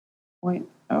Wait,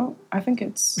 oh, I think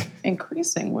it's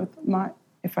increasing with my,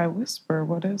 if I whisper,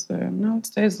 what is it? No, it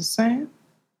stays the same.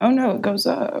 Oh no, it goes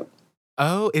up.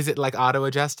 Oh, is it like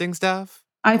auto-adjusting stuff?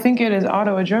 I think it is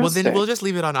auto-adjusting. Well, then we'll just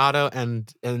leave it on auto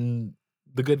and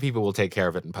the good people will take care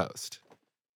of it in post.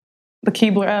 The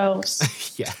Keebler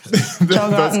elves. Yes. Y'all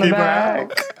got in the Keebler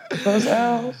back. elves. Those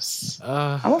elves.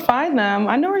 Uh, I'm gonna find them.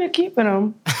 I know where you're keeping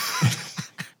them.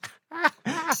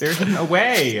 They're hidden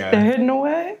away. They're hidden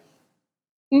away.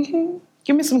 Mm-hmm.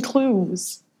 Give me some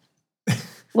clues.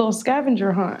 Little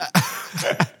scavenger hunt.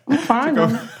 I'm gonna find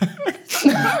them.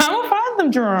 I'm gonna find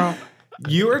them, Jerome.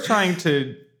 You are trying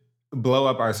to blow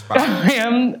up our spot. I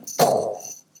am.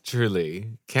 Truly.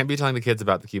 Can't be telling the kids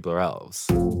about the Keebler elves.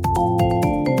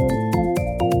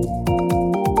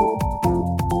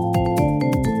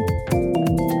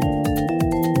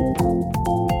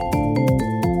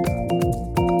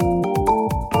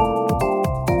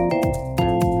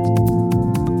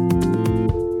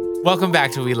 Welcome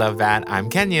back to We Love That. I'm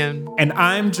Kenyon. And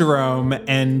I'm Jerome.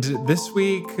 And this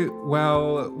week,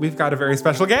 well, we've got a very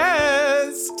special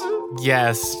guest.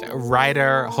 Yes,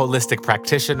 writer, holistic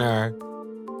practitioner,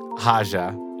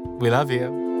 Haja. We love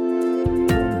you.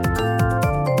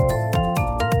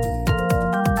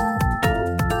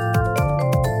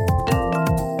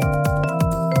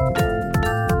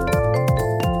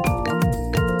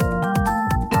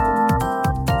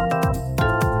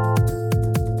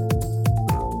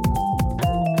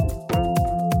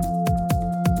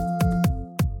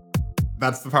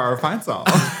 That's the power of Pine Sol.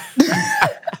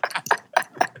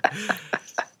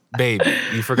 Baby.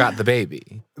 You forgot the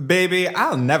baby. Baby,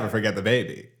 I'll never forget the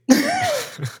baby.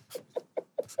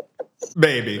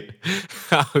 Baby.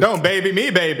 Don't baby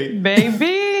me, baby.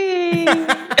 Baby.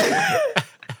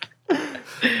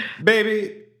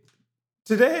 Baby,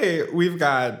 today we've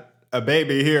got a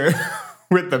baby here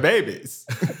with the babies.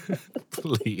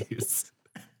 Please.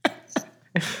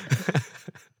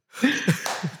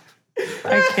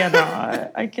 I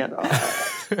cannot.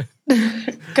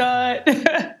 Cut.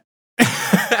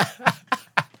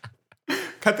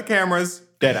 Cut the cameras.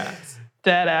 Dead ass.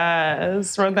 Dead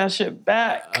ass. Run that shit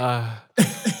back.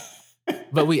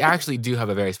 But we actually do have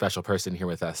a very special person here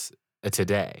with us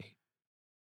today.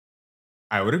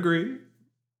 I would agree,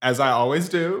 as I always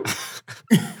do.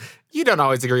 You don't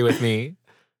always agree with me.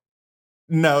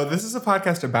 No, this is a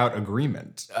podcast about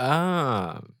agreement,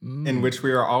 In in which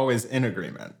we are always in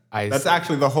agreement. That's see.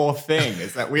 actually the whole thing,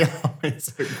 is that we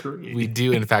always agree. We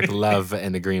do, in fact, love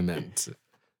an agreement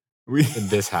We in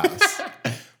this house.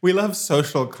 we love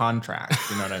social contracts,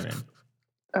 you know what I mean?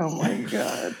 Oh my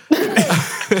God.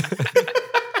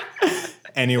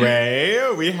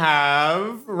 Anyway, we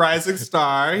have Rising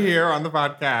Star here on the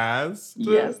podcast.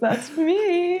 Yes, that's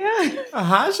me.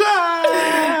 Haja!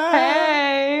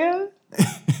 Hey.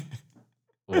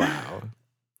 Wow.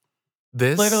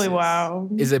 This Literally, wow.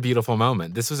 is a beautiful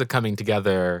moment. This was a coming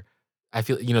together. I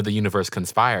feel, the universe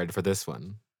conspired for this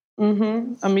one.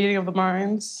 Mm-hmm. A meeting of the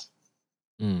minds.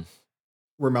 Mm.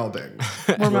 We're melding.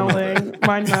 We're melding.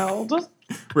 Mind meld.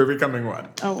 We're becoming one.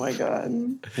 Oh my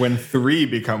God. When three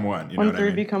become one, you know When what three I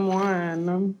mean? become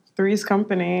one. Three's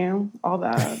company. All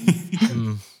that.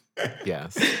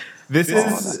 Yes. This All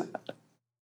is... that.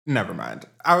 Never mind.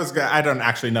 I don't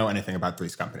actually know anything about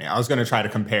Three's Company. I was going to try to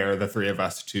compare the three of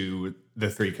us to the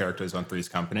three characters on Three's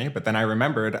Company, but then I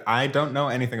remembered I don't know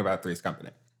anything about Three's Company.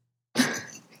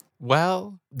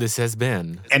 Well, this has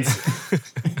been. And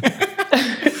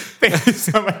thank you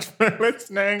so much for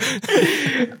listening.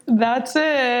 That's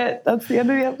it. That's the end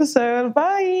of the episode.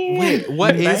 Bye. Wait,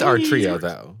 what is our Bye. trio,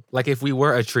 though? Like, if we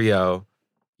were a trio,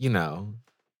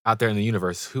 out there in the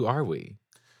universe, who are we?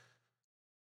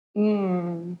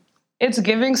 It's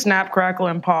giving snap, crackle,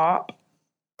 and pop.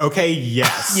 Okay,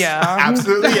 yes. Yeah.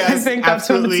 Absolutely, yes. I think that's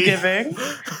absolutely. what it's giving.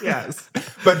 Yes.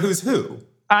 But who's who?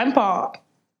 I'm pop.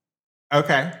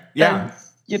 Okay, yeah.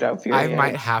 And, period. I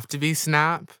might have to be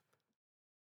Snap.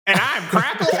 And I'm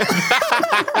Crackle.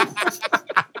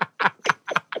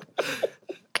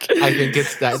 I think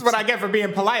it's that. That's what I get for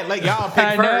being polite. Let y'all pick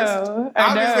I first. know, I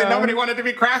Obviously, know. nobody wanted to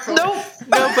be Crackle. Nope.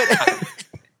 No, but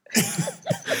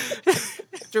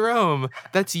Jerome,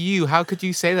 that's you. How could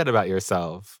you say that about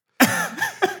yourself? You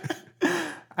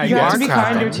have guess to be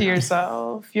Crackle. kinder to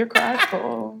yourself. You're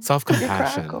crackle. You're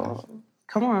Self-compassion. crackle.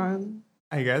 Come on.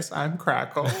 I guess I'm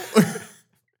Crackle.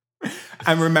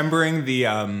 I'm remembering you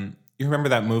remember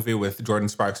that movie with Jordan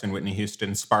Sparks and Whitney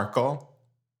Houston, Sparkle?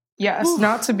 Yes,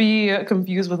 not to be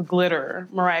confused with Glitter,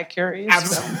 Mariah Carey's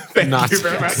film. Thank Not you to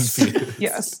very get much. confused.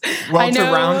 Yes. Well, I to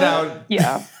know, round out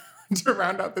Yeah. to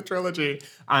round out the trilogy,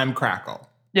 I'm Crackle.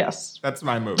 Yes. That's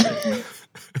my movie.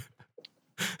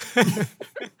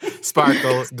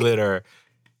 Sparkle, glitter,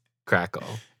 crackle.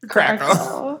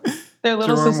 Crackle. Their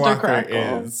little Jerome sister Walker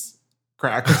Crackle. is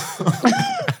Crackle.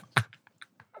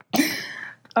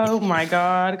 Oh my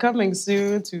God. Coming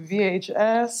soon to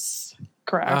VHS.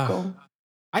 Crackle.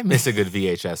 I miss a good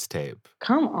VHS tape.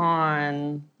 Come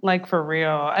on. Like for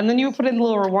real. And then you would put in a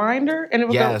little rewinder and it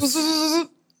would Yes. go. Zzz,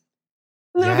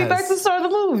 and then it'd be back to the start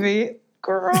of the movie.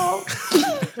 Girl.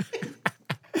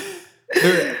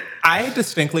 I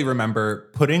distinctly remember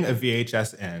putting a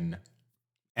VHS in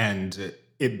and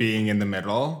it being in the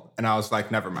middle. And I was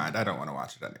like, never mind. I don't want to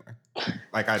watch it anyway.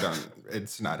 Like,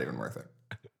 it's not even worth it.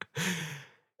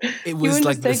 It You was wouldn't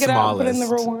like just the take it out and put in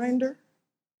smallest. the rewinder?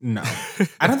 No.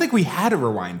 I don't think we had a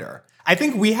rewinder. I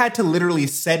think we had to literally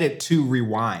set it to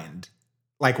rewind,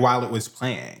 like while it was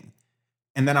playing.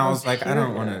 And then I was like, I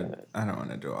don't want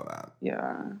to do all that.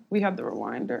 Yeah. We had the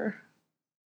rewinder.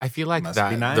 I feel like Must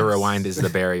that be nice. the rewind is the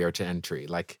barrier to entry.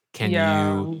 Like,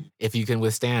 if you can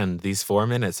withstand these 4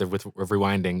 minutes of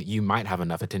rewinding, you might have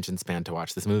enough attention span to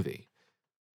watch this movie.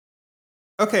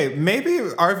 Okay, maybe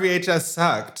our VHS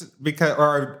sucked because,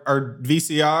 or our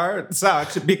VCR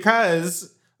sucked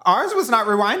because ours was not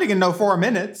rewinding in no 4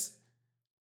 minutes.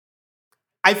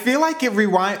 I feel like it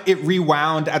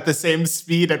rewound at the same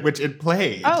speed at which it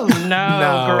played. Oh no,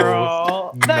 No.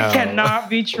 girl. That No. cannot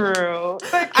be true.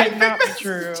 That I think cannot be that's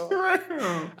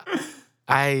true.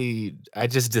 I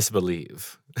just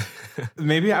disbelieve.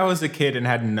 Maybe I was a kid and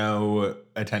had no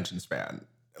attention span,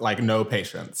 like no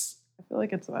patience. I feel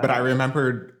like it's that. But I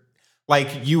remembered,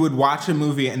 like, you would watch a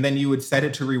movie and then you would set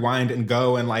it to rewind and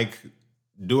go and, like,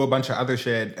 do a bunch of other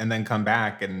shit and then come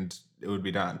back and it would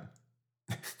be done.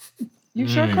 You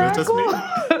sure, Just Crackle?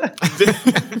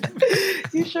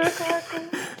 You sure, Crackle?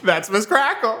 That's Miss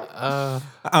Crackle.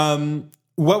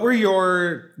 What were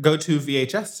your go-to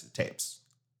VHS tapes?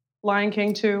 Lion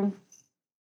King 2.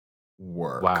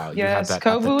 Work. Wow, you had Yes, that at the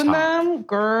Kovu and top. them.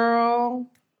 Girl.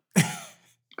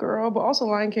 Girl, but also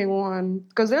Lion King 1.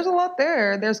 Because there's a lot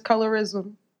there. There's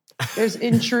colorism. There's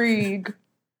intrigue.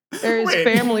 There's Wait.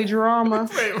 family drama.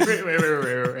 Wait.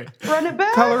 Run it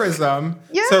back. Colorism.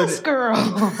 Yes, So girl.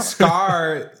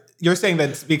 Scar, you're saying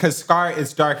that because Scar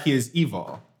is dark, he is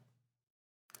evil.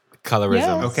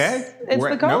 Colorism. Yes. Okay. It's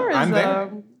the Nope, I'm there.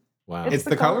 colorism. Wow. It's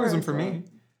the colorism for me.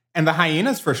 And the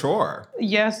hyenas for sure.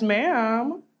 Yes,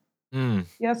 ma'am. Mm.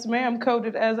 Yes, ma'am.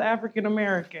 Coded as African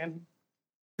American.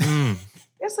 Mm.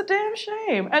 It's a damn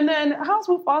shame. And then how's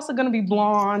Mufasa gonna be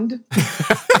blonde,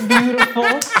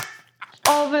 beautiful,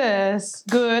 all this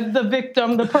good? The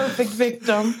victim, the perfect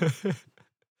victim.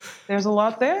 There's a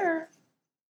lot there.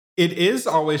 It is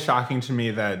always shocking to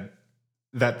me that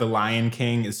the Lion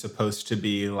King is supposed to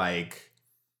be like,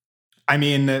 I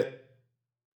mean,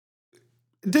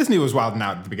 Disney was wilding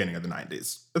out at the beginning of the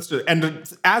 90s. And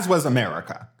as was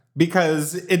America.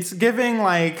 Because it's giving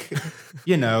like,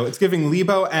 it's giving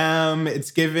Lebo M, it's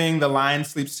giving The Lion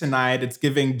Sleeps Tonight, it's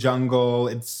giving Jungle,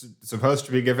 it's supposed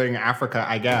to be giving Africa,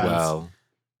 I guess. Well,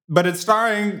 But it's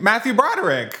starring Matthew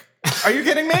Broderick. Are you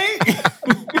kidding me?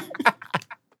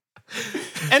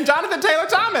 And Jonathan Taylor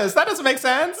Thomas. That doesn't make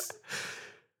sense.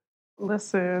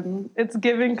 Listen, it's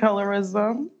giving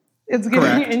colorism. It's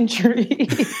giving Correct.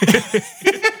 intrigue.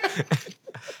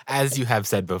 as you have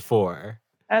said before.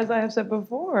 As I have said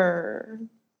before.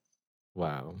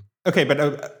 Wow. Okay,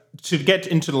 but to get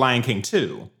into The Lion King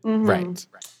 2, Mhm. Right.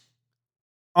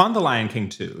 on The Lion King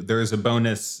 2, there is a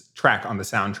bonus track on the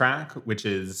soundtrack, which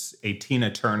is a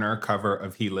Tina Turner cover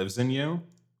of He Lives in You.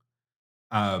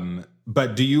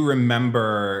 But do you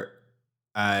remember,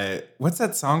 what's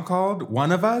that song called?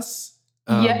 One of Us?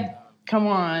 Yeah. Come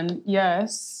on.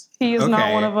 Yes. He is not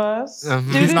Okay. one of us.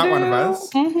 Mhm. He's not one of us.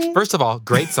 Mhm. First of all,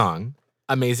 great song.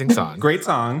 Amazing song. Great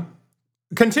song.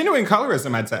 Continuing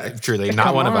colorism, I'd say. Truly, not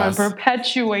Come one of on, us.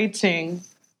 Perpetuating.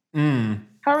 Mm.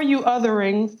 How are you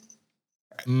othering?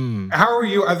 Mm, How are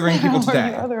you othering people How are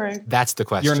you today? othering? that's the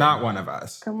question. You're not one of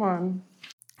us. Come on.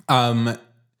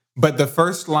 But the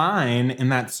first line in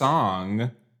that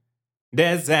song,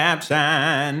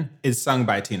 Deception, is sung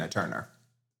by Tina Turner.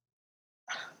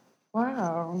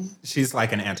 Wow. She's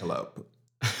like an antelope.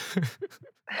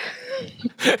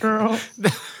 Girl.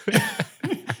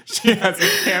 She has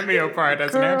a cameo part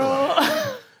as an antelope.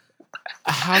 Girl.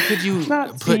 How could you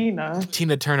Not put Tina.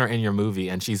 Tina Turner in your movie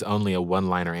and she's only a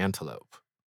one-liner antelope?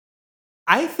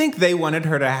 I think they wanted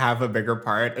her to have a bigger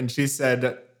part, and she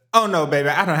said, "Oh no, baby,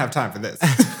 I don't have time for this."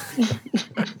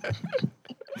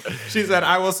 She said,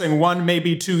 "I will sing one,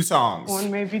 maybe two songs."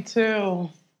 One, maybe two.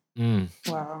 Mm,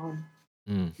 Wow.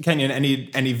 mm. Kenyon, any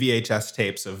VHS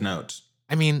tapes of note?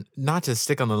 I mean, not to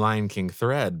stick on the Lion King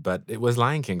thread, but it was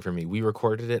Lion King for me. We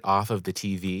recorded it off of the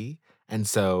TV, And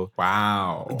so,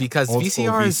 wow. because Old school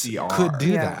VCRs could do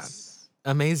Yes.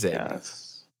 that. Amazing.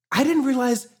 Yes. I didn't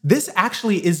realize this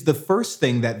actually is the first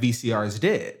thing that VCRs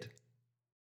did.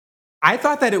 I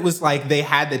thought that it was like they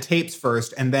had the tapes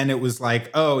first, and then it was like,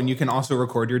 oh, and you can also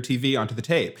record your TV onto the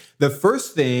tape. The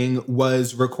first thing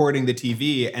was recording the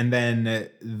TV, and then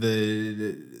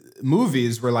the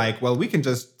movies were like, well, we can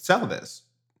just sell this.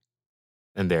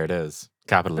 And there it is. And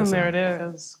Capitalism. there it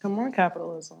is. Come on,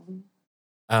 capitalism.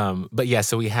 But yeah,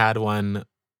 so we had one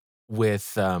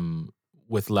with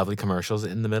lovely commercials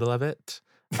in the middle of it.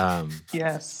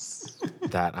 Yes.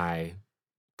 That I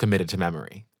committed to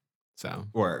memory. So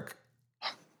Work.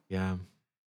 yeah,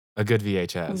 a good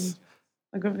VHS.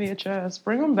 A good VHS.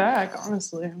 Bring them back,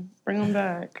 honestly. Bring them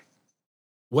back.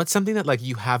 What's something that like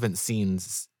you haven't seen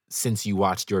since you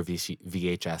watched your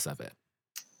VHS of it?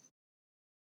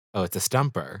 Oh, it's a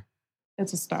stumper.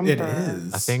 It's a stumper. It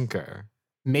is. A thinker.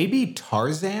 Maybe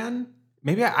Tarzan?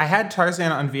 Maybe I had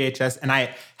Tarzan on VHS, and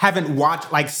I haven't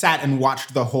sat and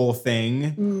watched the whole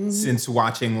thing since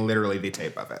watching literally the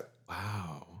tape of it.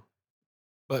 Wow.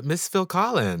 But Miss Phil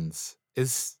Collins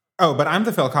is... Oh, but I'm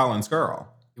the Phil Collins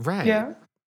girl. Right. Yeah.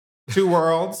 Two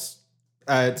Worlds,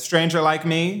 Stranger Like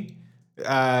Me,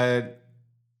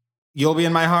 You'll Be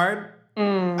in My Heart,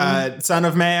 Son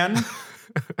of Man.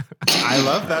 I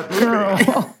love that movie.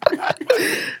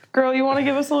 Girl, you want to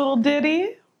give us a little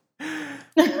ditty?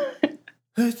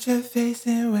 Put your face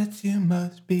in what you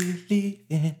most believe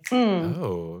in.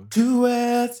 Oh. Two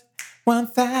worlds, one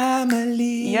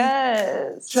family.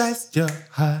 Yes. Trust your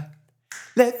heart.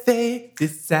 Let fate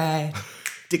decide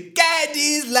to guide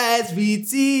these lives we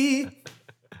see.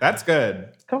 That's good.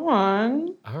 Come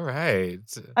on. All right.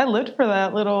 I lived for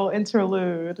that little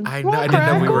interlude. I Come know. on, I didn't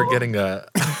know we were Crackle. getting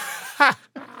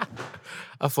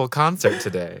a full concert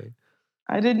today.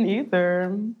 I didn't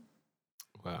either.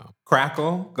 Wow.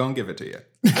 Crackle, gonna give it to you.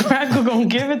 Crackle gonna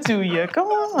give it to you. Come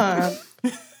on.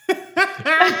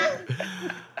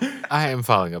 I am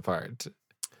falling apart.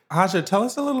 Aja, tell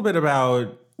us a little bit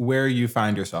about where you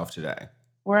find yourself today.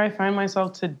 Where I find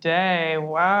myself today.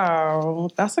 Wow.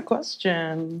 That's a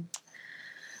question.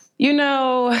 You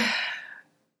know,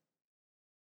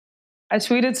 I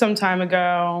tweeted some time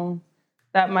ago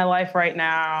that my life right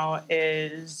now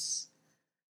is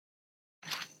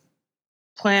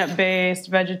plant-based,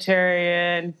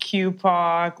 vegetarian,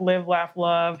 QPOC, live, laugh,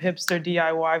 love, hipster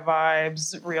DIY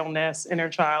vibes, realness, inner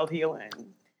child healing,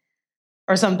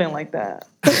 or something like that.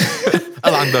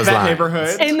 Along those That lines.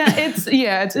 neighborhood. And that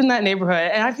it's in that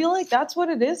neighborhood, and I feel like that's what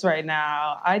it is right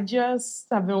now. I've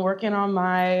been working on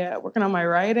my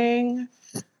writing,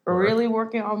 really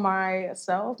working on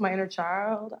myself, my inner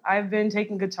child. I've been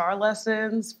taking guitar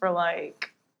lessons for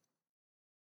like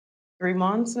 3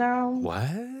 months now. What?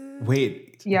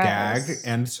 Wait, Yes. gag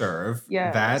and serve.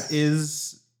 Yes. That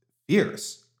is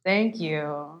fierce. Thank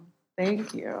you.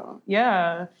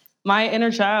 Yeah. My inner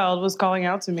child was calling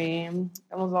out to me and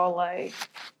was all like,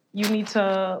 you need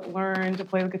to learn to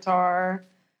play the guitar.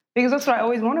 Because that's what I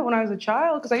always wanted when I was a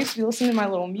child, because I used to be listening to my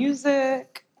little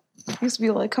music. I used to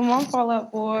be like, come on, Fall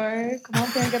Out Boy. Come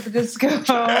on, Panic at the Disco.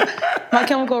 My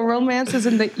Chemical Romance is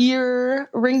in the ear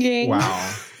ringing.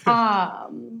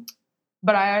 Wow.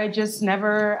 But I just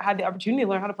never had the opportunity to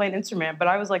learn how to play an instrument. But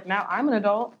I was like, now I'm an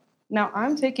adult. Now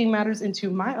I'm taking matters into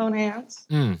my own hands.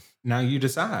 Now you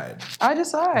decide. I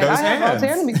decide. Those I have hands.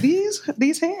 autonomy.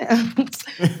 These hands.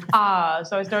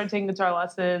 So I started taking guitar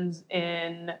lessons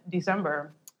in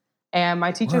December. And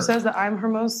my teacher Work. says that I'm her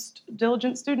most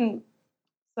diligent student.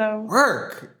 So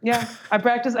Work. yeah, I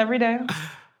practice every day.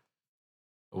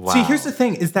 Wow. See, here's the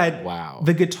thing is that Wow.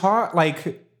 the guitar,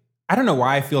 like, I don't know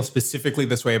why I feel specifically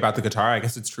this way about the guitar. I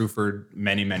guess it's true for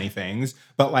many, many things.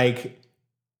 But like,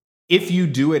 if you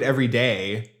do it every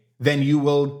day, then you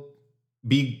will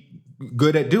be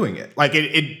good at doing it. Like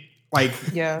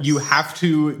Yes. you have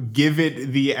to give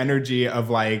it the energy of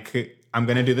like, I'm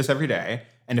going to do this every day.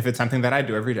 And if it's something that I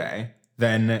do every day,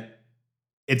 then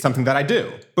it's something that I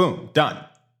do. Boom, done.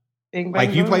 Bing, bang,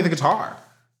 Like you play boom. the guitar.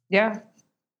 Yeah.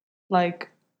 Like,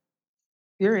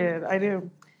 period. I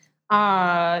do.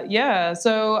 Yeah.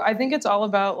 So I think it's all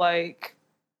about like,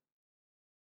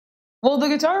 well, the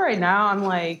guitar right now, I'm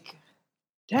like,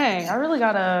 dang, I really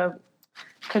gotta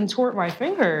contort my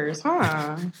fingers,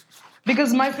 huh?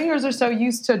 Because my fingers are so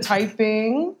used to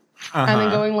typing and then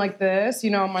going like this,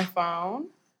 on my phone.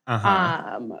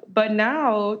 But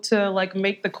now to like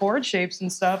make the chord shapes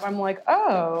and stuff, I'm like,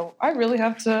 oh, I really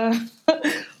have to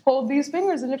hold these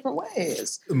fingers in different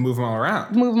ways. Move them all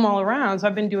around. Move them all around. So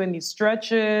I've been doing these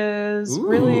stretches, Ooh.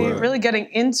 really getting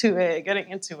into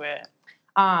it.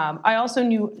 I also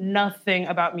knew nothing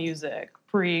about music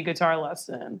pre-guitar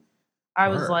lesson. I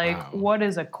was like, Wow. what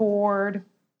is a chord?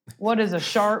 What is a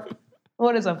sharp?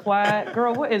 What is a flat?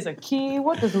 Girl, what is a key?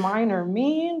 What does minor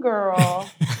mean, girl?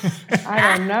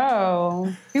 I don't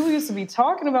know. People used to be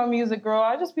talking about music, girl.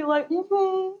 I just be like,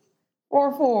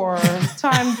 or four.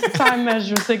 Time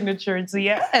measure signatures.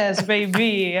 Yes,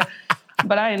 baby.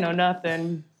 But I didn't know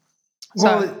nothing.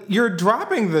 Well, you're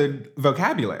dropping the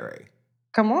vocabulary.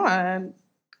 Come on.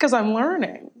 Because I'm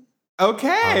learning.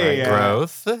 Okay. All right,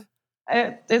 growth.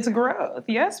 It's growth.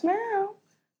 Yes, ma'am.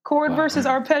 Chord versus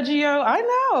arpeggio. I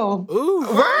know. Ooh.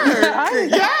 Work.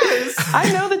 Yes.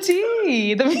 I know the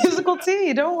T, the musical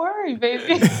T. Don't worry,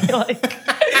 baby. Like,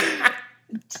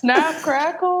 snap,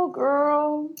 crackle,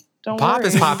 girl. Don't Pop worry.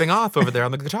 is popping off over there on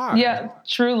the guitar. Yeah,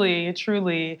 truly,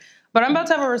 truly. But I'm about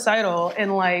to have a recital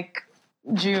in like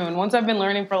June. Once I've been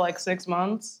learning for like 6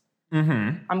 months,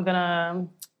 I'm gonna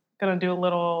do a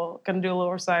little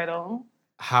recital.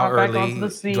 How Hop back onto early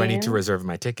the do I need to scene. reserve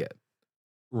my ticket?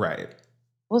 Right.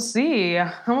 We'll see.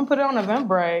 I'm gonna put it on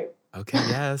Eventbrite. Okay,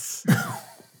 yes.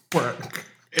 Work.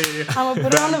 I'm gonna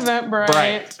put it on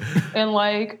Eventbrite in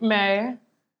like May,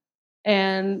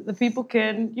 and the people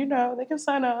can, they can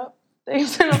sign up. They can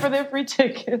sign up for their free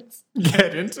tickets.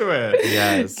 Get into it.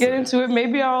 Yes. Get into it.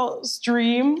 Maybe I'll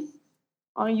stream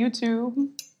on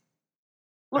YouTube.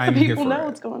 Let I'm the here people for know it.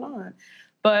 what's going on.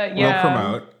 But yeah, We'll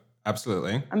promote.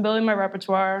 Absolutely. I'm building my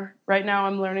repertoire. Right now,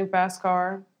 I'm learning Fast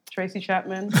Car, Tracy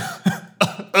Chapman.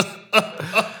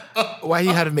 Why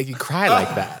you had to make you cry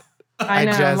like that? I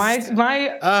know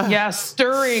my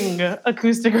stirring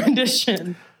acoustic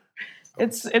rendition.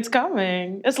 It's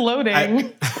coming. It's loading.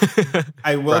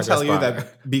 I will Progress tell you bar.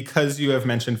 that because you have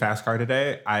mentioned Fast Car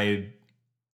today, I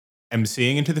am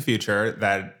seeing into the future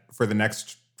that for the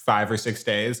next 5 or 6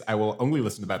 days, I will only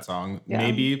listen to that song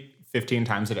maybe 15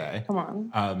 times a day. Come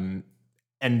on.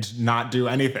 And not do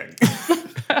anything.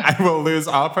 I will lose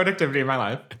all productivity in my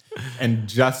life and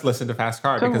just listen to Fast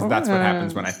Car because that's what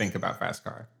happens when I think about Fast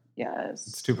Car. Yes.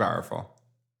 It's too powerful.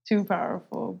 Too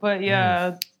powerful. But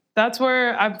yeah, that's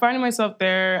where I'm finding myself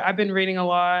there. I've been reading a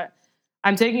lot.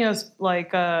 I'm taking a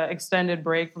extended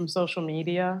break from social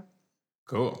media.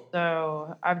 Cool.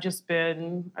 So I've just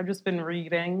been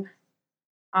reading.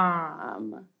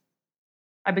 I've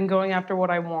been going after what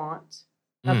I want.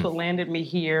 That's what landed me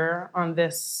here on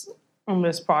this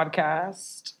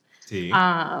podcast.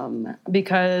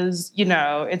 Because,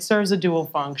 it serves a dual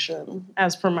function,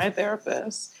 as per my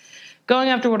therapist. Going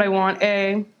after what I want,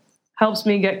 A, helps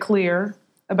me get clear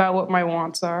about what my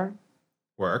wants are.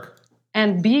 Work.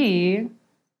 And B,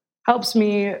 helps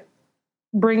me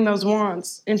bring those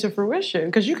wants into fruition.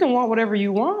 Because you can want whatever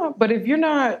you want, but if you're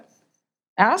not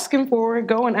asking for it,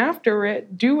 going after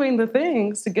it, doing the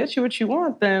things to get you what you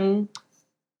want, then,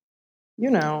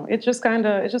 it's just kind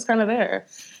of there.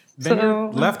 Then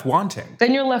you're left wanting.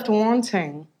 Then you're left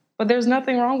wanting. But there's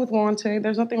nothing wrong with wanting.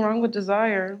 There's nothing wrong with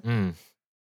desire.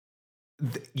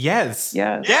 Yes.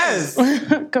 Yes.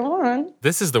 Come on.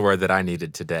 This is the word that I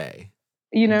needed today.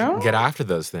 Get after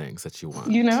those things that you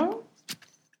want.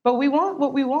 But we want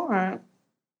what we want.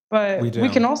 But we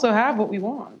can also have what we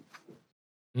want.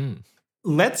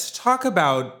 Let's talk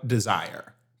about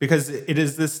desire. Because it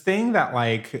is this thing that,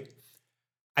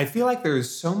 I feel like there's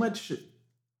so much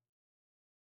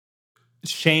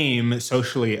shame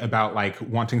socially about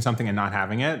wanting something and not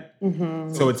having it.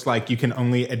 So it's you can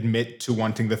only admit to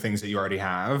wanting the things that you already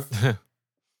have.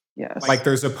 Yes.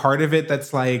 There's a part of it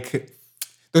that's if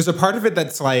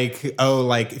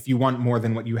you want more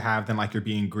than what you have, then you're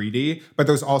being greedy. But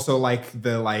there's also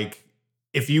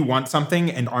if you want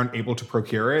something and aren't able to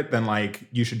procure it, then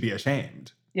you should be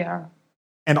ashamed. Yeah.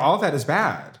 And all of that is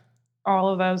bad. All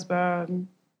of that is bad.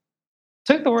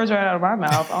 Took the words right out of my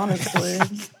mouth, honestly.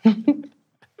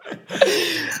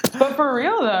 But for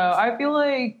real, though, I feel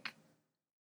like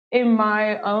in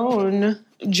my own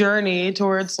journey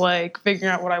towards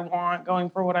figuring out what I want, going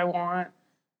for what I want,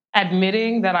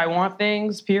 admitting that I want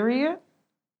things, period.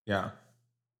 Yeah.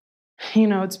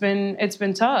 It's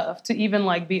been tough to even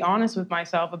be honest with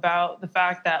myself about the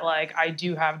fact that I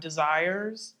do have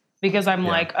desires. Because I'm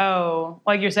like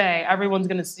you're saying, everyone's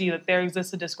going to see that there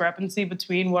exists a discrepancy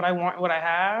between what I want and what I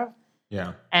have.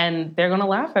 Yeah. And they're going to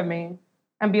laugh at me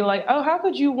and be like, oh, how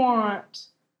could you want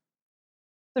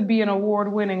to be an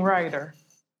award-winning writer?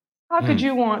 How could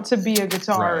you want to be a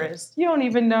guitarist? Right. You don't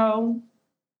even know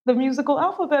the musical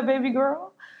alphabet, baby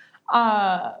girl.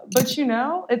 But,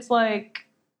 it's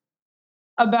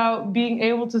about being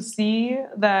able to see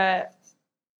that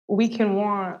we can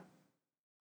want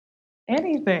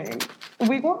anything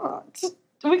we want.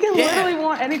 We can literally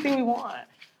want anything we want.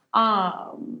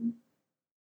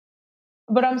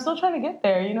 But I'm still trying to get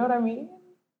there. You know what I mean?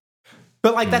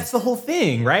 But like, that's the whole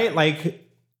thing, right? Like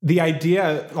the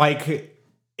idea, like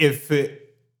if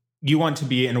you want to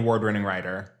be an award-winning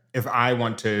writer, if I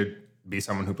want to be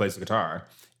someone who plays the guitar,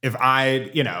 if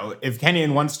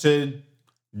Kenyon wants to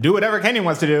do whatever Kenyon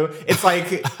wants to do, it's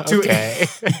like Okay.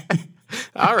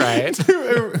 All right.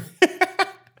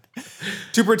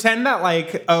 to pretend that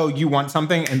like, oh, you want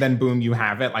something and then boom, you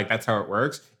have it. Like that's how it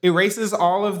works. Erases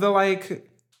all of the like,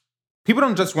 people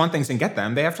don't just want things and get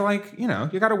them. They have to like, you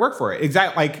got to work for it.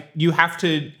 Exactly. Like you have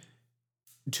to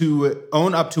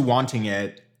own up to wanting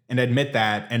it and admit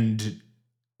that and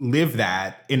live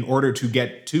that in order to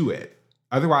get to it.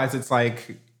 Otherwise, it's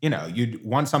like, you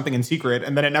want something in secret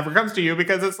and then it never comes to you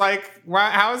because it's like,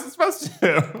 how is it supposed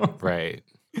to? Right.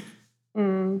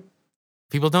 Mm.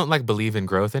 People don't like believe in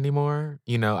growth anymore.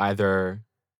 Either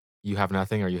you have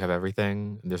nothing or you have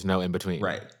everything. And there's no in between.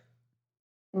 Right.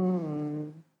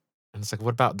 Mm. And it's like,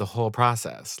 what about the whole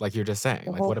process? Like you're just saying,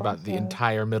 like, what about the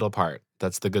entire middle part?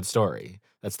 That's the good story.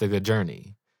 That's the good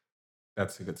journey.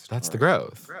 That's the good story. That's the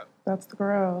growth. That's the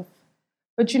growth.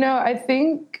 But I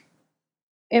think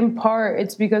in part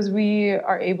it's because we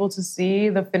are able to see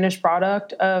the finished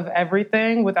product of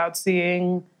everything without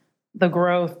seeing the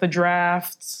growth, the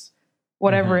drafts,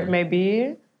 whatever it may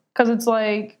be. Because it's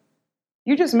like,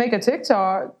 you just make a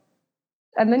TikTok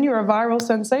and then you're a viral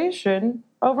sensation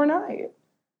overnight.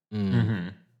 Mm-hmm.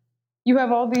 You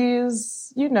have all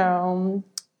these,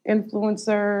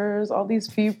 influencers, all these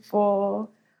people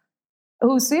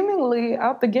who seemingly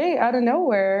out the gate, out of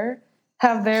nowhere,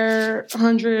 have their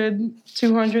 100,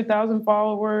 200,000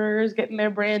 followers, getting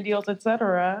their brand deals,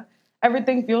 etc.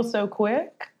 Everything feels so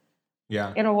quick.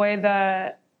 Yeah. In a way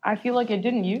that I feel like it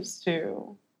didn't used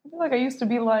to. I feel like I used to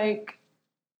be like,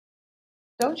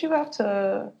 don't you have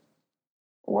to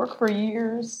work for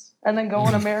years and then go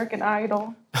on American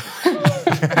Idol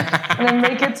and then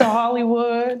make it to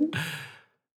Hollywood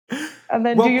and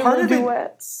then do your little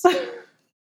duets?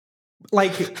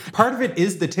 Like, part of it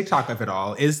is the TikTok of it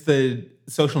all, is the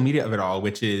social media of it all,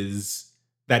 which is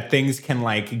that things can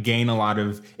like gain a lot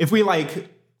of, if we like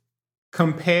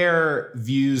compare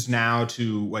views now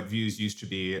to what views used to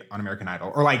be on American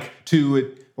Idol, or like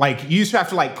to like, you used to have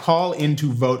to like call in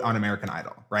to vote on American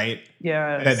Idol, right?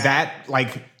 Yeah. That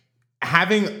like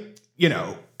having,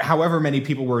 however many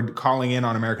people were calling in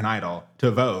on American Idol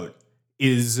to vote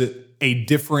is a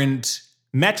different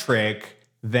metric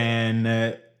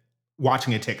than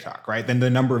watching a TikTok, right? Than the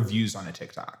number of views on a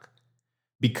TikTok.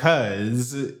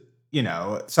 Because,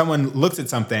 someone looks at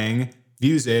something,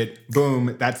 views it,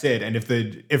 boom, that's it. And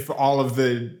if all of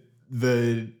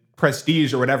the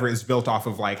prestige or whatever is built off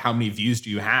of like how many views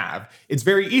do you have, it's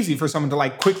very easy for someone to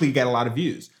like quickly get a lot of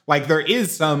views. Like there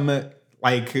is some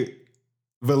like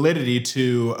validity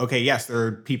to, okay, yes, there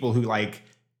are people who like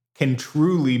can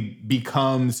truly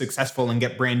become successful and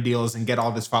get brand deals and get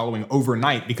all this following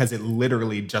overnight because it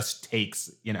literally just takes,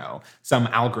 some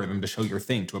algorithm to show your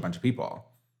thing to a bunch of people.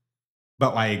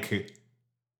 But like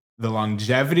the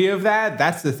longevity of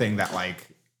that's the thing that like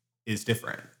is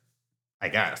different, I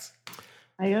guess.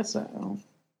 I guess so.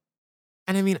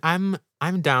 And I mean, I'm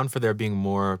down for there being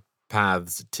more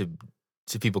paths to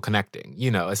people connecting.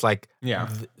 It's like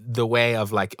the way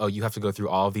of like, oh, you have to go through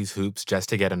all these hoops just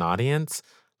to get an audience.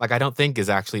 Like, I don't think is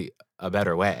actually a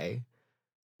better way.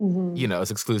 Mm-hmm.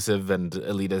 It's exclusive and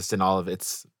elitist in all of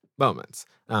its moments.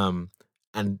 And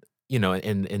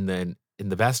in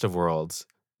the best of worlds,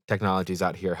 technology's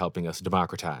out here helping us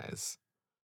democratize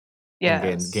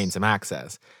and gain some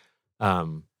access.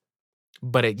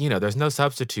 But there's no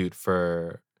substitute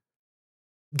for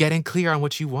getting clear on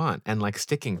what you want and like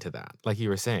sticking to that, like you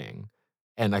were saying.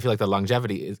 And I feel like the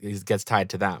longevity gets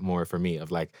tied to that more for me, of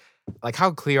like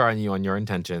how clear are you on your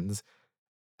intentions,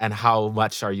 and how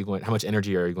much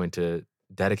energy are you going to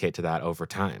dedicate to that over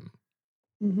time?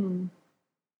 Mm-hmm.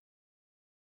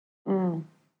 Mm.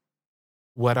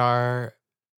 What are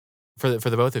for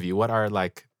the both of you? What are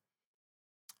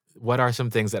some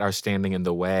things that are standing in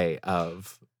the way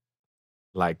of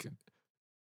like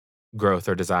growth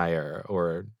or desire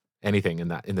or anything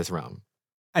in this realm?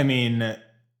 I mean,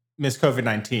 Miss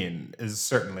COVID-19 is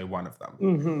certainly one of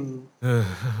them.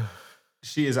 Mm-hmm.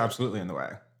 She is absolutely in the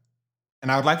way.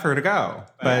 And I would like for her to go.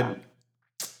 But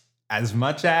as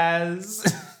much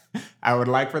as I would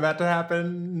like for that to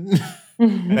happen,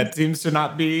 that seems to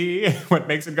not be what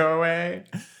makes it go away.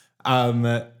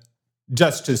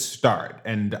 Just to start,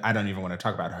 and I don't even want to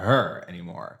talk about her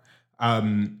anymore.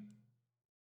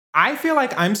 I feel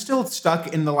like I'm still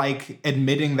stuck in the like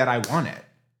admitting that I want it.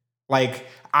 Like,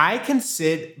 I can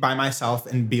sit by myself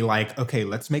and be like, okay,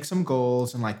 let's make some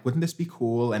goals. And like, wouldn't this be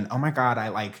cool? And oh my God, I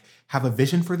like have a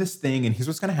vision for this thing and here's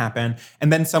what's going to happen.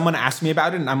 And then someone asks me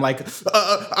about it and I'm like,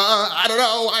 I don't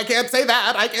know. I can't say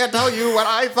that. I can't tell you what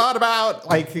I thought about.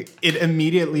 Like, it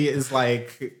immediately is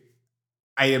like,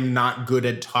 I am not good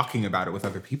at talking about it with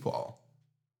other people.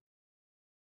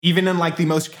 Even in like the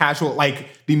most casual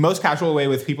way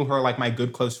with people who are like my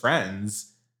good close friends,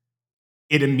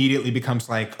 it immediately becomes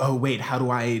like, oh, wait, how do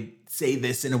I say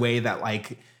this in a way that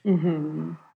like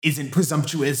isn't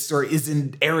presumptuous or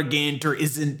isn't arrogant or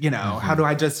isn't, how do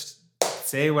I just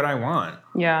say what I want?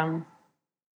 Yeah.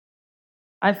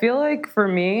 I feel like for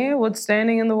me, what's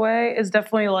standing in the way is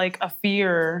definitely like a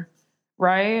fear,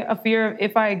 right? A fear of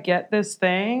if I get this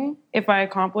thing, if I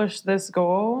accomplish this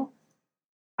goal,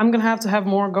 I'm going to have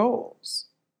more goals.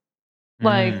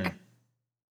 Like,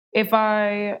 if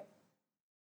I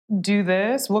do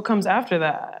this, what comes after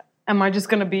that? Am I just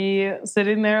going to be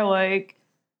sitting there like,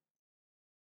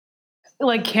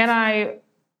 can I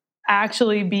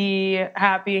actually be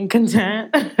happy and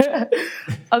content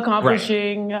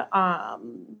accomplishing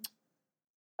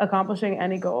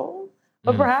any goal?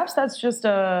 But perhaps that's just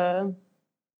a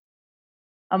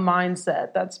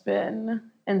mindset that's been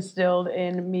instilled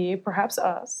in me, perhaps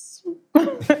us,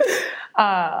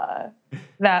 that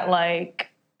like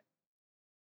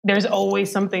there's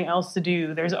always something else to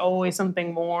do. There's always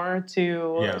something more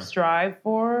to strive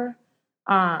for.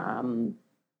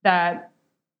 That,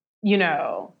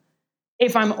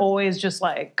 if I'm always just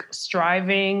like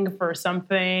striving for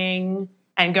something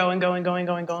and going,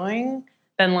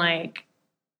 then like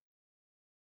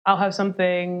I'll have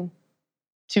something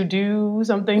to do,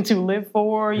 something to live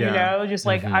for, just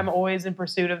like I'm always in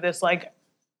pursuit of this like,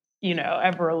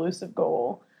 ever elusive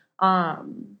goal.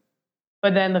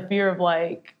 But then the fear of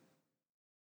like,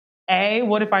 A,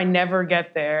 what if I never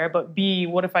get there? But B,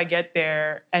 what if I get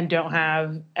there and don't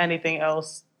have anything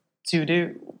else to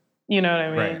do? You know what I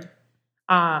mean?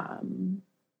 Right.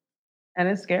 And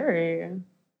it's scary.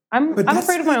 I'm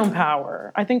afraid of my own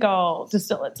power. I think I'll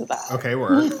distill it to that. Okay,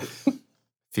 word.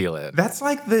 Feel it. That's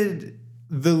like the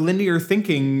linear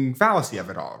thinking fallacy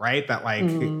of it all, right? That like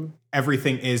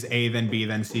everything is A, then B,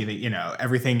 then C, that,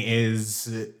 everything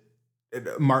is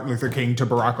Martin Luther King to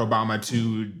Barack Obama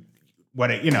to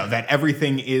that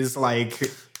everything is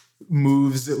like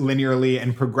moves linearly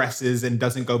and progresses and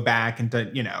doesn't go back and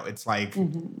it's like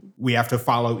we have to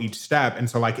follow each step. And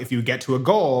so like if you get to a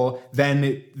goal,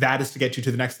 then that is to get you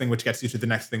to the next thing, which gets you to the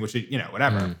next thing, which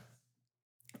whatever.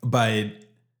 But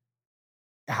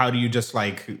how do you just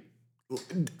like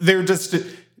there just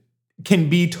can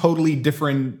be totally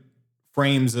different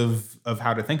frames of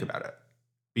how to think about it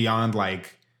beyond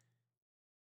like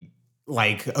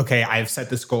okay, I've set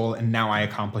this goal and now I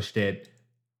accomplished it,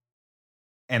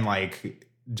 and like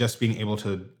just being able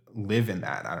to live in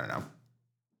that. I don't know.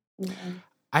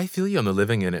 I feel you on the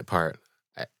living in it part.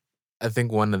 I think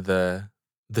one of the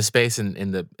space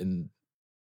in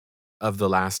of the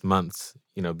last months,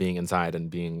 being inside and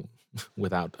being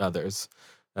without others.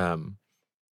 I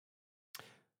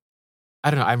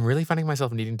don't know. I'm really finding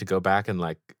myself needing to go back and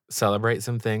like celebrate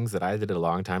some things that I did a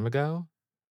long time ago.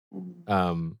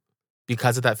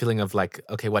 Because of that feeling of like,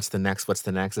 okay, what's the next?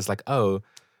 It's like, oh,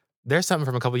 there's something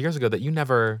from a couple years ago that you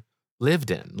never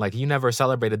lived in. Like you never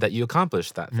celebrated that you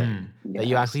accomplished that thing, that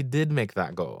you actually did make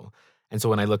that goal. And so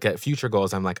when I look at future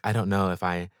goals, I'm like, I don't know if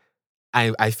I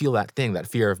feel that thing, that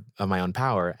fear of my own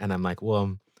power. And I'm like,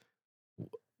 well,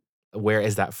 where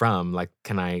is that from? Like,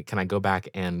 can I go back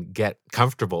and get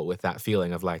comfortable with that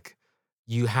feeling of like,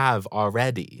 you have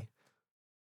already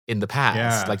in the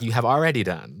past, like you have already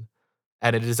done,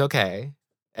 and it is okay.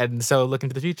 And so looking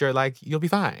to the future, like you'll be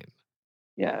fine.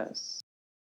 Yes.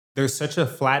 There's such a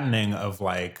flattening of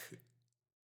like,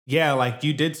 like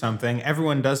you did something.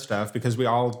 Everyone does stuff because we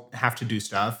all have to do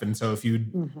stuff. And so if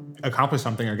you accomplish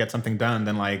something or get something done,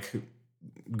 then like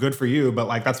good for you. But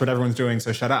like, that's what everyone's doing.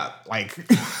 So shut up. Like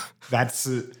that's,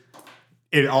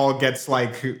 it all gets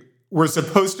like, we're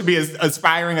supposed to be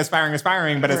aspiring.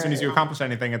 But as soon as you accomplish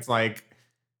anything, it's like,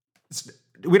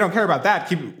 we don't care about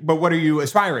that. But what are you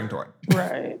aspiring toward?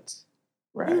 Right.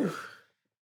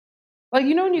 Like,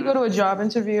 when you go to a job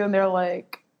interview and they're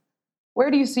like, where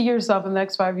do you see yourself in the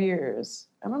next 5 years?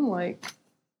 And I'm like,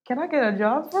 can I get a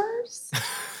job first?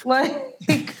 Like,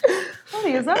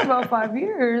 honey, is that about 5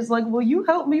 years? Like, will you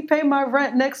help me pay my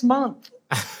rent next month?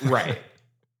 Right.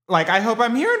 Like, I hope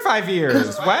I'm here in 5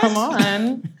 years. What?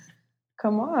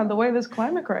 Come on. The way this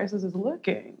climate crisis is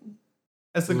looking.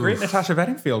 As the great Natasha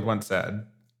Bedingfield once said,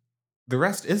 the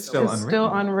rest is still unwritten.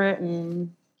 Still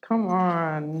unwritten. Come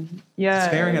on. Yeah.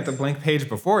 Staring at the blank page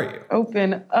before you.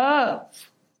 Open up.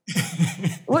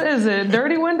 What is it?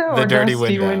 Dirty window The or dirty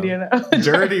dusty window.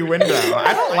 Dirty window.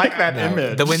 I don't like that No,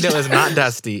 image. the window is not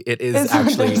dusty. It is It's not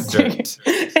actually dusty. dirt.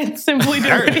 It's simply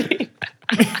dirty.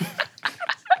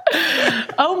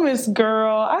 Oh, Miss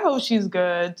Girl. I hope she's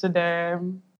good today.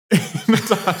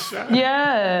 Natasha.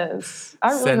 Yes. I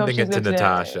really hope Sending she's it to good today.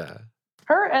 Natasha.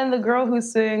 Her and the girl who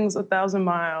sings 1,000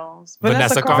 Miles.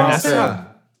 Vanessa Carlton. Carlton.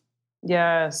 Vanessa.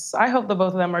 Yes. I hope the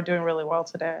both of them are doing really well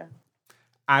today.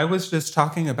 I was just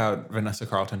talking about Vanessa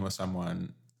Carlton with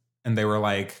someone, and they were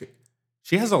like,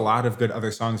 she has a lot of good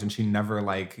other songs, and she never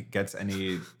like gets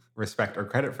any respect or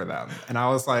credit for them. And I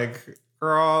was like,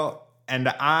 girl, and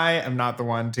I am not the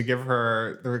one to give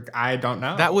her I don't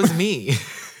know. That was me.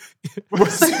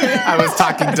 I was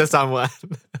talking to someone.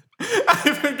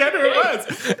 I forget who it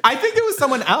was. I think it was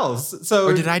someone else. So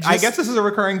Or did I just- guess this is a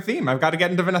recurring theme. I've got to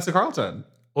get into Vanessa Carlton.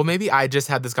 Well, maybe I just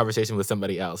had this conversation with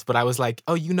somebody else, but I was like,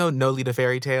 oh, you know Nolita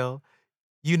Fairy Tale?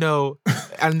 You know,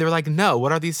 and they were like, no,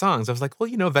 what are these songs? I was like, well,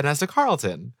 you know Vanessa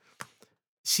Carlton.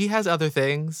 She has other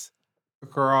things.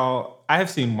 Girl, I have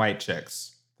seen White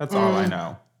Chicks. That's all I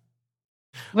know.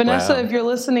 Vanessa, Wow. if you're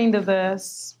listening to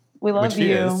this, we love Which she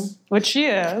you. is. Which she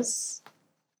is.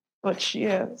 Which she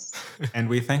is. And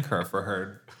we thank her for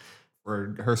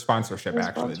her sponsorship, Her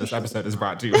actually. This sponsorship. episode is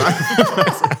brought to you by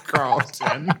Vanessa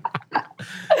Carlton.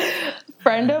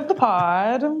 Friend of the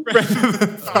pod.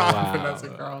 Wow. Vanessa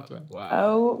Carlton. Wow.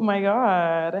 Oh my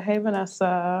God. Hey,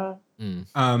 Vanessa. Can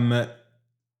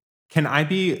I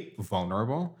be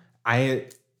vulnerable? I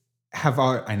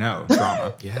know,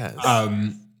 drama. Yes.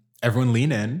 Everyone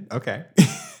lean in. Okay.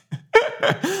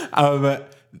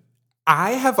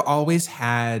 I have always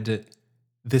had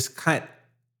this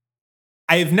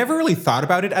I've never really thought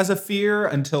about it as a fear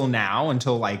until now,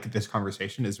 until like this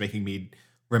conversation is making me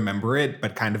remember it,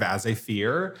 but kind of as a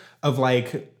fear of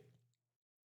like,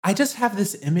 I just have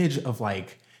this image of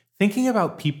like thinking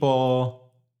about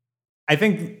people. I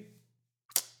think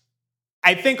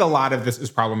a lot of this is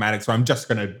problematic, so I'm just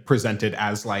going to present it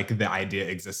as like the idea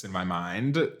exists in my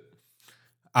mind.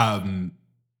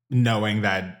 Knowing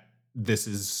that this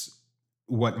is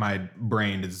what my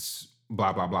brain is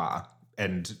blah, blah, blah,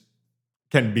 and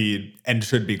can be and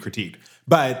should be critiqued.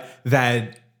 But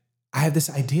that I have this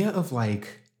idea of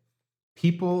like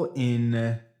people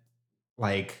in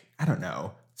like, I don't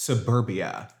know,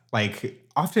 suburbia, like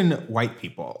often white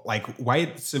people, like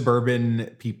white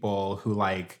suburban people who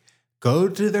like go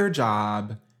to their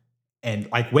job and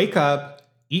like wake up,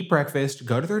 eat breakfast,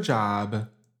 go to their job,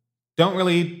 don't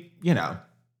really,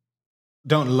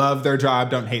 don't love their job,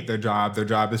 don't hate their job. Their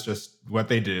job is just what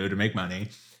they do to make money.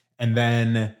 And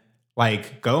then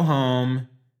like go home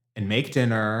and make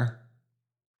dinner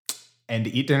and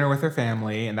eat dinner with their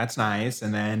family. And that's nice.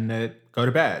 And then go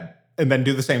to bed and then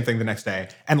do the same thing the next day.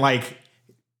 And like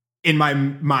in my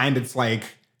mind, it's like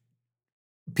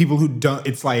people who don't,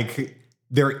 it's like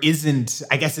there isn't,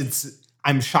 I guess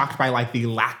I'm shocked by like the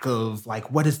lack of like,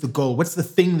 what is the goal? What's the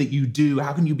thing that you do?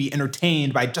 How can you be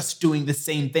entertained by just doing the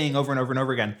same thing over and over and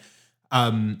over again?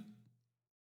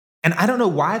 And I don't know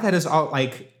why that is all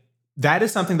like, that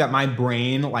is something that my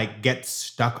brain like gets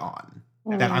stuck on.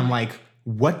 That I'm like,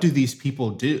 what do these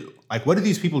people do? Like, what do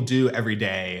these people do every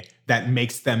day that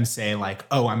makes them say like,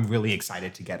 oh, I'm really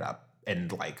excited to get up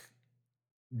and like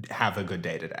have a good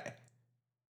day today?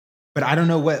 But I don't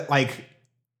know what, like,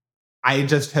 I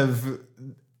just have,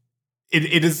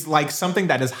 it is like something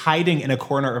that is hiding in a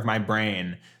corner of my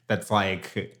brain that's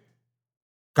like,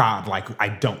 God, like, I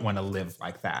don't want to live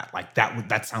like that. Like,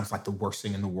 that sounds like the worst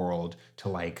thing in the world to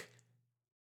like,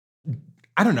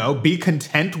 I don't know, be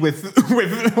content with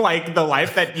like the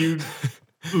life that you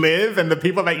live and the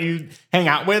people that you hang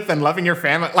out with and loving your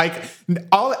family. Like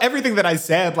everything that I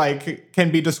said, like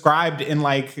can be described in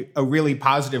like a really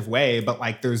positive way, but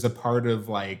like there's a part of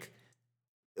like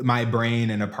my brain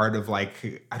and a part of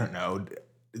like, I don't know,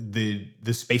 the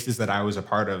spaces that I was a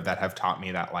part of that have taught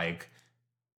me that like,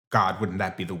 God, wouldn't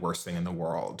that be the worst thing in the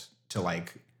world to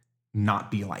like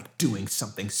not be like doing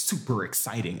something super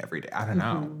exciting every day? I don't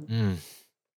know.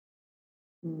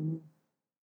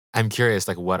 I'm curious,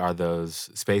 like, what are those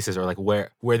spaces, or like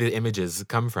where the images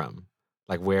come from?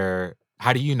 Like,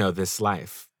 how do you know this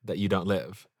life that you don't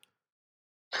live?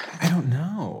 I don't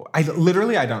know. I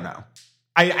don't know.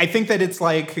 I think that it's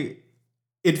like,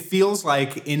 it feels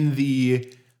like in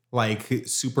the like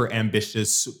super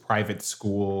ambitious private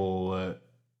school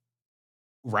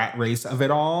rat race of it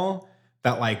all,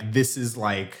 that like this is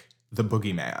like the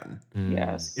boogeyman.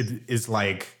 Yes. It is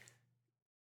like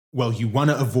well, you want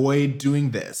to avoid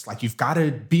doing this. Like, you've got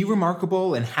to be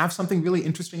remarkable and have something really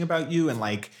interesting about you and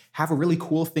like have a really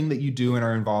cool thing that you do and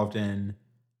are involved in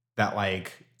that,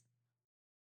 like,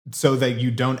 so that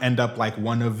you don't end up like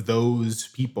one of those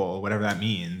people, whatever that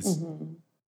means, Mhm.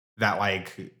 that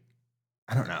like,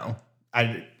 I don't know,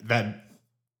 that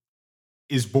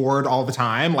is bored all the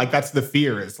time. Like, that's the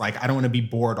fear, is like, I don't want to be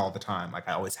bored all the time. Like,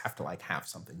 I always have to like have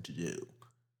something to do.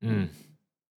 Mm.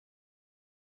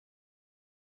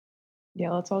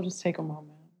 Yeah, let's all just take a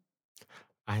moment.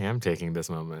 I am taking this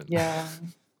moment. Yeah.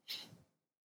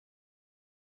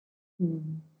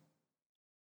 Hmm.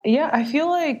 Yeah, I feel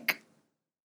like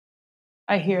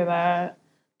I hear that.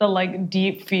 The like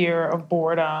deep fear of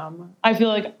boredom. I feel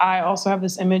like I also have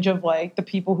this image of like the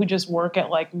people who just work at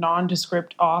like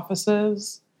nondescript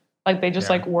offices. Like they just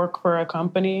Yeah. like work for a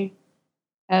company.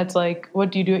 And it's like,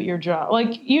 what do you do at your job?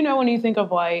 Like, you know, when you think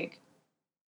of like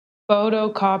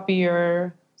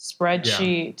photocopier,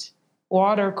 spreadsheet,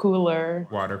 water cooler,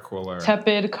 Water cooler.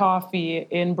 tepid coffee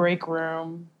in break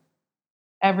room.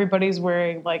 Everybody's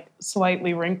wearing like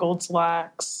slightly wrinkled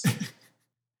slacks.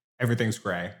 Everything's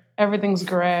gray. Everything's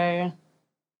gray.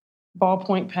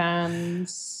 Ballpoint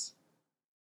pens.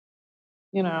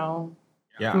 You know,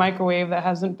 Yeah. microwave that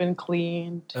hasn't been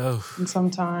cleaned Oh, in some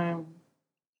time.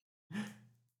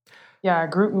 Yeah,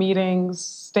 group meetings,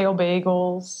 stale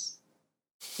bagels.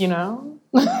 You know?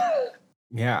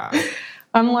 Yeah.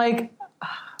 I'm like,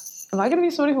 am I going to be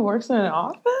somebody who works in an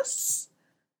office?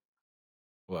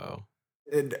 whoa.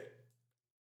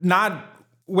 Not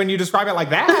when you describe it like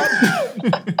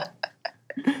that.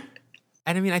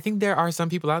 And I mean, I think there are some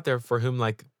people out there for whom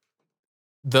like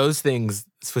those things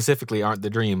specifically aren't the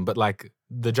dream, but like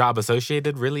the job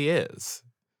associated really is.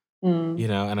 Mm. You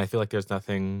know, and I feel like there's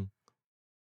nothing.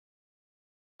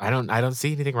 I don't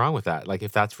see anything wrong with that. Like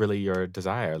if that's really your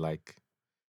desire, like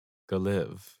go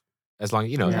live. As long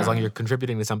as Yeah. you're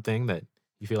contributing to something that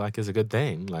you feel like is a good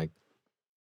thing, like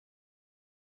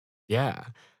yeah.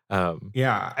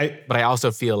 Yeah. But I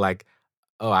also feel like,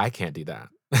 oh, I can't do that.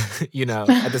 You know,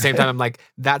 at the same time, I'm like,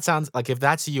 that sounds like if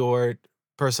that's your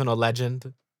personal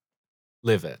legend,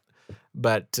 live it.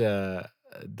 But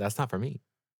that's not for me.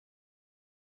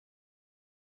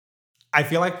 I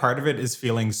feel like part of it is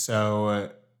feeling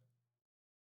so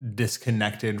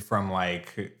disconnected from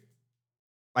like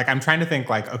I'm trying to think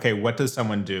like, okay, what does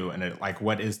someone do? And it, like,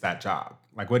 what is that job?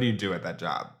 Like, what do you do at that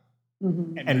job?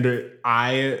 Mhm. And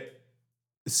I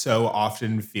so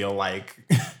often feel like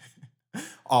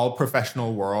all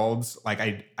professional worlds, like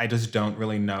I just don't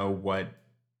really know what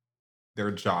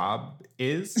their job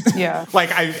is. Yeah.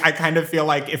 Like I kind of feel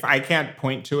like if I can't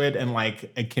point to it in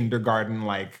like a kindergarten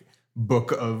like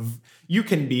book of you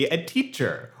can be a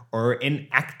teacher or an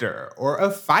actor or a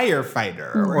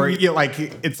firefighter or Right. you know, like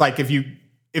it's like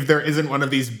if there isn't one of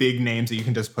these big names that you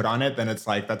can just put on it, then it's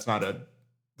like that's not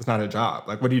a job.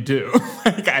 Like, what do you do?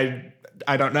 Like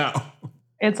I don't know.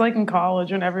 It's like in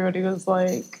college when everybody was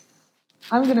like,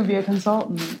 I'm going to be a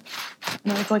consultant.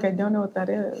 And it's like, I don't know what that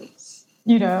is.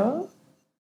 You know?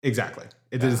 Exactly.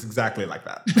 It is exactly like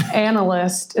that.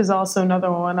 Analyst is also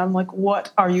another one. I'm like,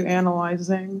 what are you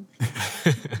analyzing?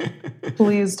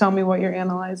 Please tell me what you're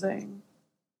analyzing.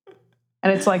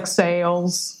 And it's like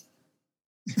sales,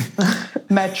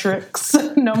 metrics,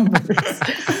 numbers.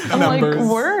 I'm Numbers. like,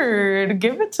 word,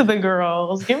 give it to the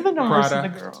girls. Give the numbers to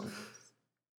Product. the girls.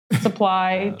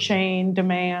 Supply, chain,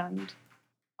 demand,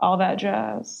 all that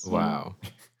jazz. you know? Wow.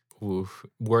 Oof.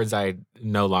 Words I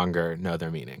no longer know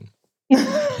their meaning.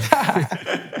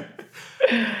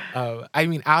 I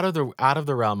mean, out of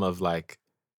the realm of like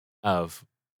of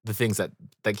the things that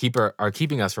are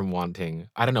keeping us from wanting.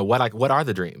 I don't know what are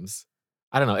the dreams.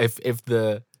 I don't know if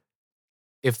the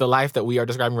life that we are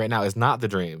describing right now is not the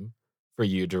dream for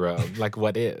you, Jerome. Like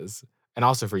what is, and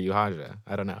also for you, Haja.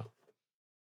 I don't know.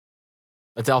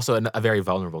 It's also a very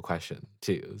vulnerable question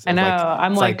too. So I know. it's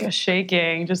I'm it's like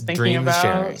shaking just thinking dream about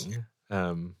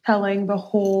sharing. telling the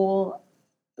whole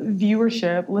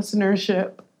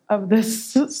listenership of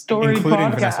this story Including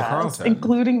podcast, Vanessa Carlton.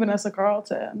 including Vanessa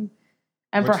Carlton,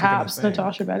 and What's she gonna perhaps think?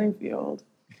 Natasha Bedingfield.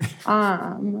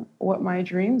 What my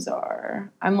dreams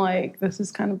are. I'm like, this is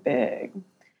kind of big.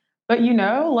 But you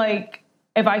know, like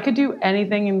if I could do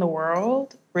anything in the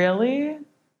world, really,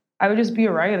 I would just be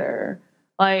a writer.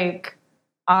 Like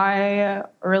I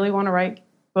really want to write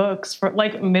books for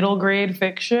like middle grade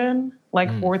fiction, like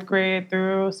fourth grade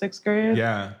through sixth grade.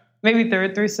 Yeah. Maybe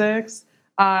third through sixth.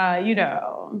 You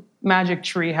know, Magic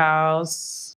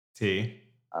Treehouse, T.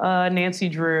 Nancy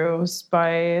Drew,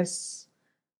 Spice,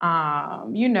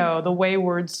 you know, the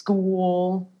Wayward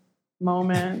School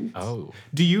moment. Oh,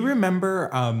 Do you remember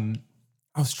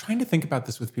I was trying to think about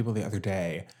this with people the other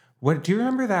day. What do you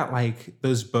remember that like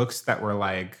those books that were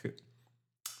like,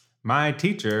 my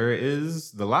teacher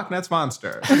is the Loch Ness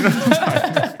Monster? You know what I'm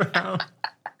talking about?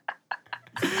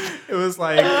 It was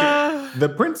like the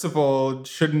principal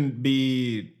shouldn't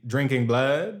be drinking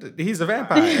blood. He's a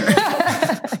vampire.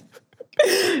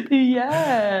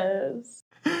 Yes.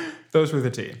 Those were the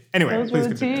tea. Anyway, Those please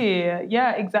were the continue. tea.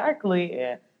 Yeah,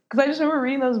 exactly. Because I just remember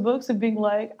reading those books and being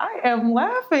like, I am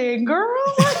laughing,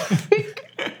 girl.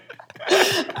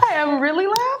 I am really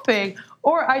laughing.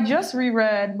 Or I just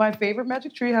reread my favorite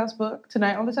Magic Treehouse book,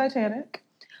 Tonight on the Titanic.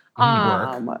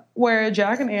 Where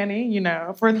Jack and Annie, you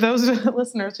know, for those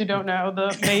listeners who don't know,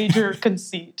 the major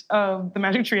conceit of the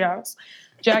Magic Treehouse,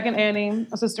 Jack and Annie,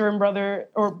 a sister and brother,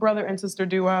 or brother and sister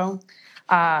duo,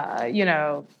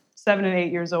 7 and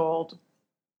 8 years old.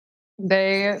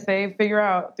 They figure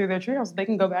out through their treehouse they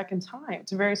can go back in time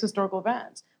to various historical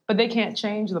events, but they can't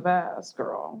change the past,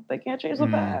 girl. They can't change the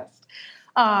past.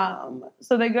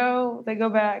 So they go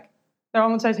back. They're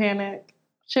on the Titanic.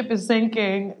 Ship is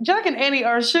sinking. Jack and Annie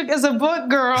are shook as a book,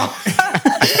 girl.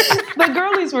 The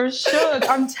girlies were shook.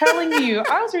 I'm telling you.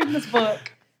 I was reading this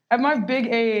book at my big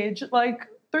age, like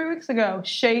 3 weeks ago,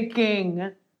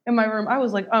 shaking in my room. I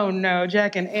was like, oh no,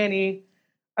 Jack and Annie,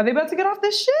 are they about to get off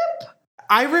this ship?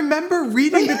 I remember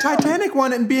reading the Titanic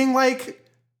one and being like,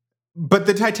 but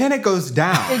the Titanic goes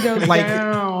down. It goes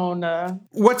down.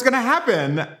 What's going to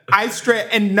happen?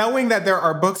 And knowing that there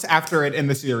are books after it in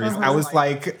the series, I was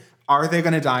like, are they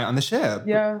going to die on the ship?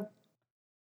 Yeah.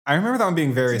 I remember that one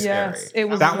being very scary. It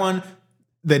was that one,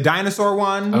 the dinosaur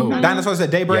one, Dinosaurs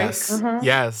at Daybreak. Yes.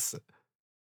 Yes.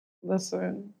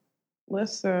 Listen. There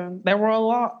was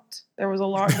a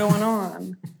lot going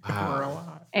on.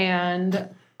 Wow. And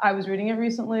I was reading it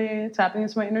recently, tapping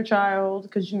into my inner child,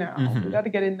 because, we got to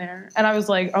get in there. And I was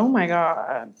like, oh my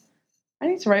God, I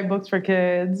need to write books for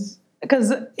kids,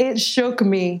 because it shook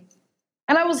me.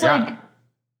 And I was like,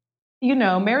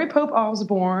 Mary Pope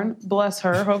Osborne, bless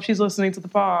her, hope she's listening to the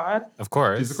pod. Of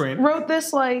course. She's the queen. Wrote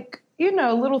this,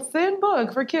 little thin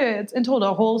book for kids and told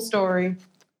a whole story.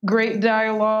 Great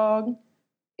dialogue,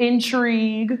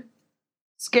 intrigue,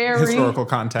 scary. Historical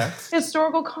context.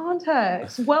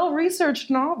 Well-researched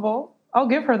novel. I'll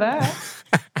give her that.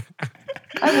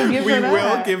 I will give her that. We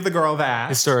will give the girl that.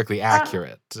 Historically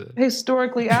accurate.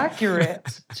 Historically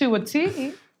accurate to a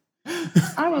T.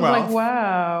 I was like,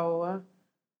 wow.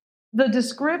 The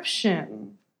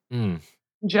description.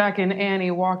 Jack and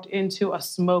Annie walked into a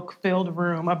smoke-filled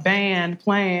room, a band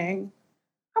playing.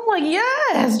 I'm like,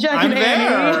 yes, Jack and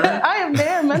Annie. I am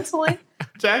there mentally.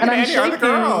 Jack and Annie are the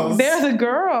girls. They're the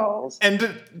girls.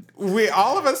 And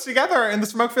all of us together are in the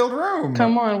smoke-filled room.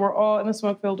 Come on, we're all in the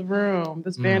smoke-filled room.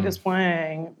 This band is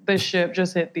playing. This ship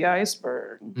just hit the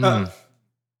iceberg.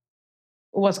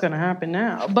 What's going to happen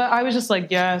now? But I was just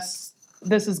like, yes,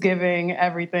 this is giving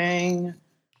everything.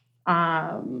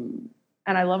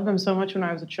 And I loved them so much when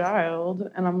I was a child.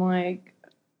 And I'm like,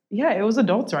 yeah, it was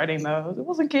adults writing those. It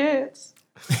wasn't kids.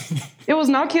 It was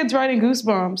not kids writing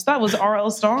Goosebumps. That was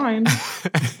R.L. Stein.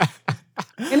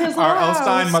 In his R.L. house.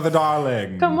 Stein, mother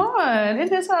darling. Come on. In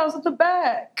his house at the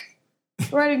back.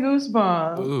 Writing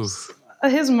Goosebumps. Oof.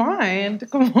 His mind.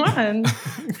 Come on.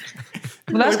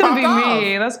 But that's going to be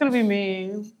me. That's going to be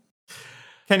me.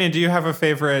 Kenya, did you have a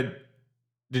favorite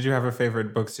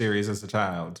book series as a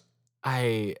child?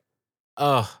 We've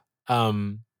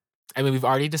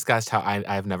already discussed how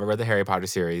I've never read the Harry Potter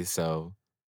series, so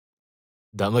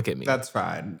don't look at me. That's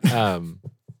fine.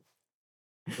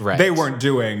 Right. They weren't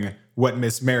doing what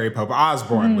Miss Mary Pope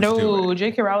Osborne was doing. No,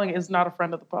 J.K. Rowling is not a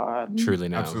friend of the pod. Truly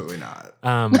no. Absolutely not.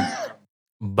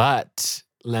 But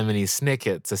Lemony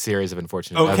Snicket's A Series of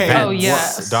Unfortunate Events. Oh,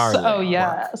 yes. Darling. Oh,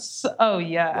 yes. Oh,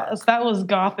 yes. That was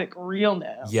gothic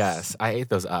realness. Yes, I ate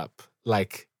those up.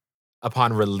 Like,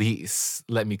 upon release,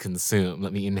 let me consume,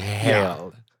 let me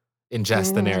inhale,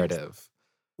 ingest the narrative.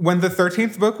 When the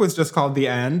 13th book was just called The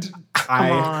End,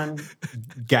 I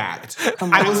gagged.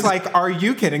 I was like, are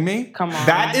you kidding me? Come on.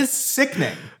 That is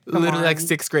sickening. Literally, like,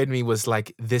 6th grade me was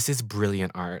like, this is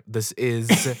brilliant art. This is,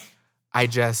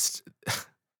 this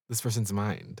person's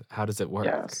mind. How does it work?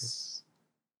 Yes.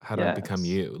 How do I become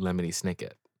you, Lemony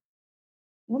Snicket?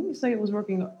 Lemony Snicket was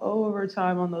working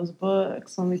overtime on those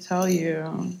books, let me tell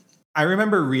you. I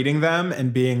remember reading them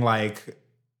and being like,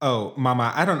 oh,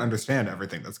 Mama, I don't understand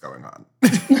everything that's going on.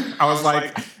 I was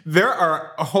like, there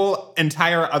are a whole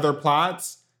entire other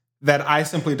plots that I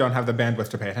simply don't have the bandwidth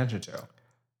to pay attention to.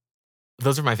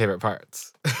 Those are my favorite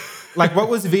parts. Like, what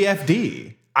was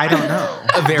VFD? I don't know.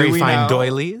 A Very Fine know?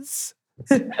 Doilies.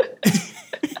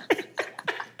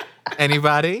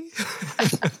 Anybody?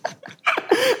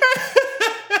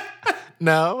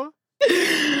 No?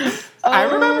 I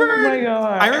remember. Oh my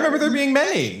god. I remember there being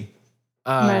many.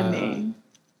 Many.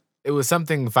 It was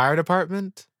something fire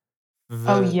department.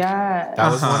 Oh yeah.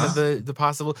 That was one of Uh-huh. the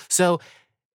possible. So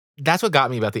that's what got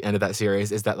me about the end of that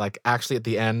series is that like actually at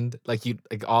the end, like you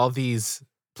like all these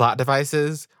plot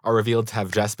devices are revealed to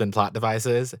have just been plot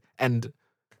devices. And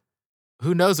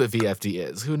who knows what VFD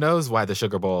is? Who knows why the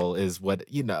sugar bowl is what,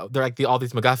 they're like all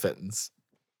these MacGuffins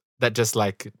that just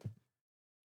like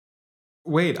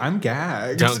Wait, I'm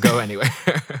gagged. don't go anywhere.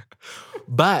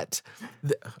 But,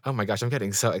 oh my gosh, I'm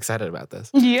getting so excited about this.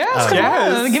 Yes, come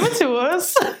Yes. on, give it to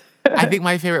us. I think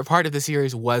my favorite part of the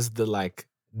series was the like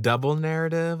double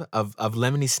narrative of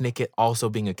Lemony Snicket also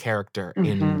being a character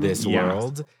in Mhm. this Yeah.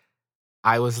 world.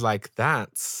 I was like,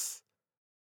 that's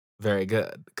very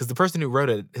good. Because the person who wrote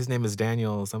it, his name is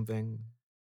Daniel something.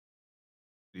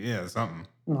 Yeah, something.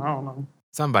 I don't know.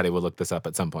 Somebody will look this up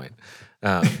at some point.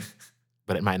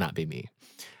 But it might not be me.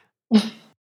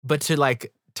 But to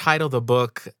like title the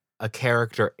book a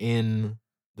character in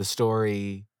the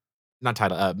story, not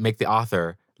title, make the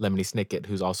author Lemony Snicket,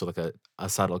 who's also like a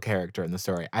subtle character in the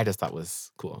story, I just thought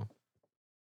was cool.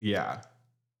 Yeah.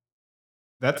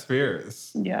 That's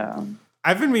fierce. Yeah,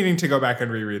 I've been meaning to go back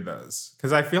and reread those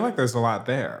because I feel like there's a lot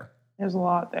there. there's a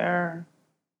lot there.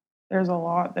 There's a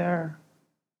lot there.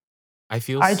 I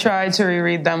feel I tried to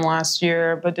reread them last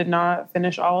year, but did not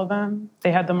finish all of them.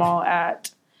 They had them all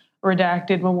at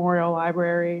Redacted Memorial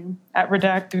Library at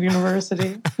Redacted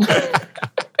University.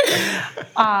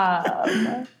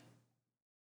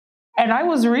 And I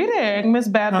was reading Miss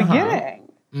Bad Uh-huh.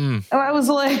 Beginning. Mm. And I was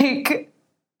like,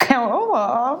 Count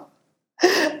Olaf.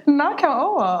 Not Count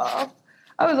Olaf.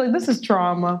 I was like, this is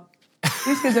trauma.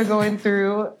 These kids are going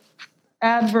through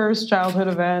adverse childhood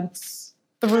events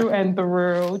through and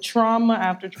through. Trauma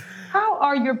after trauma. How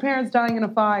are your parents dying in a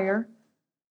fire?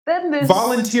 Then this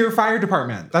Volunteer fire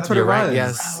department. That's what You're it right, was.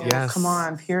 yes. Oh, come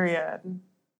on, period.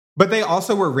 But they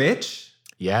also were rich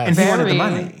Yes. and he wanted the Very.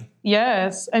 money.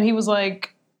 Yes. And he was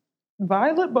like,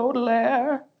 Violet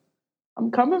Baudelaire,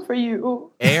 I'm coming for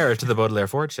you. Heir to the Baudelaire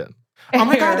fortune. Oh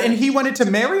my God. And he wanted to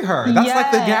marry her. That's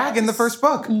like the gag in the Yes. first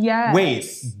book. Yes.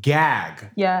 Wait,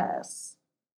 gag. Yes.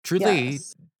 Truly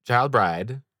Yes. child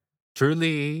bride.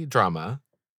 Truly drama.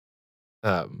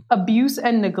 Abuse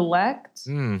and neglect.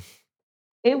 Mm.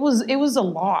 It was a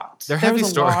lot. They're there heavy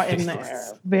was a lot in stories.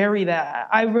 there. Very that.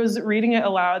 I was reading it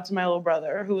aloud to my little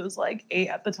brother, who was like 8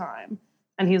 at the time.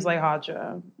 And he's like,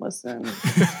 Haja, listen,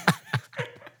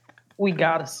 we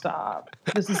gotta stop.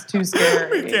 This is too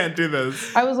scary. We can't do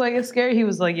this. I was like, it's scary. He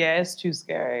was like, yeah, it's too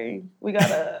scary. We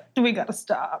gotta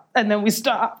stop. And then we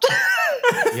stopped.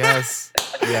 Yes.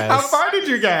 Yes. How far did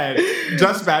you get?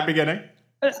 Just Bad Beginning?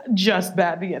 Just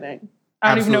Bad Beginning. I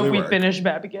don't even know if Absolutely we worked. finished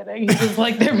Bad Beginning. He was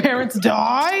like, their parents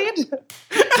died?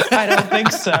 I don't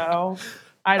think so.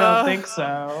 I don't think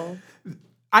so.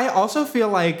 I also feel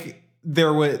like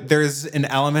there's an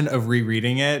element of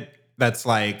rereading it that's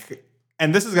like,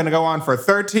 and this is going to go on for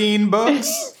 13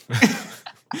 books.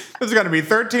 There's going to be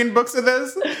 13 books of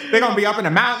this. They're going to be up in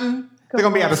a mountain. They're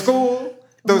going to be out of school.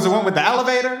 There was the one with the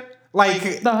elevator.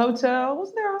 Like, The hotel.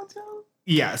 Wasn't there a hotel?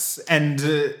 yes.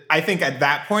 And I think at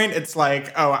that point, it's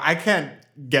like, oh, I can't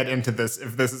get into this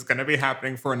if this is going to be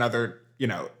happening for another,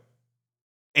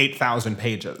 8,000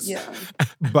 pages. Yeah.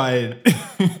 But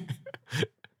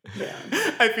Yeah.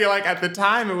 I feel like at the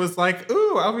time it was like,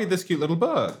 ooh, I'll read this cute little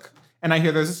book. And I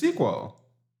hear there's a sequel.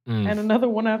 Mm. And another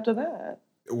one after that.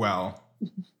 Well,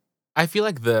 I feel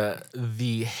like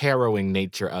the harrowing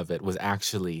nature of it was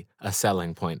actually a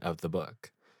selling point of the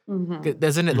book. Mm-hmm.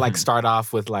 Doesn't it like Mhm. start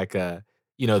off with like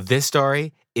this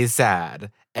story is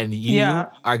sad and you Yeah.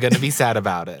 are going to be sad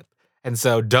about it. And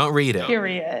so don't read it.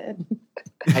 Period.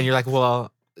 And you're like,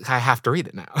 well, I have to read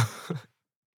it now.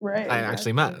 Right. I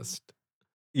actually exactly. must.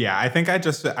 yeah, I think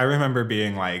I remember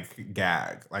being like,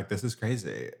 gag. Like, this is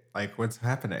crazy. Like, what's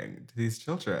happening to these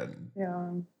children? Yeah.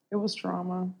 It was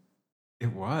trauma.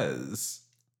 It was.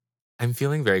 I'm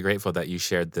feeling very grateful that you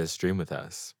shared this dream with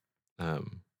us. Oh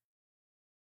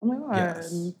my God.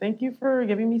 Yes. Thank you for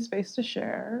giving me space to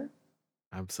share.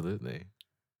 Absolutely.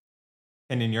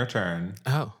 And in your turn,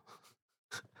 Oh.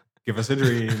 give us a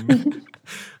dream.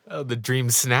 Oh, the dream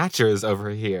snatchers over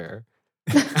here.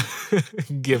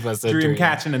 Give us a dream dream.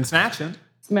 catching and snatching.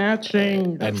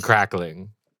 Snatching. And crackling.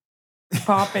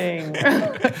 Popping.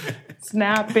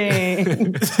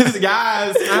 Snapping.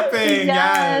 yes, snapping.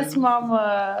 Yes,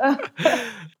 mama.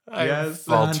 I'm Yes,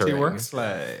 the hunty faltering. work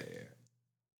sleigh.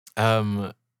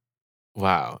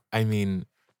 Wow. I mean,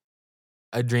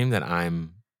 a dream that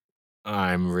I'm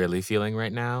really feeling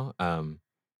right now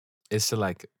is to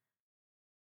like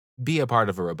be a part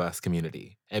of a robust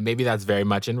community. And maybe that's very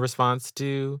much in response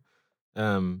to,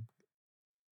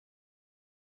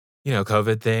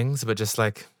 COVID things, but just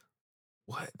like,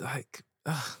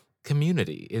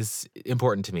 community is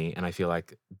important to me. And I feel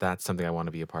like that's something I want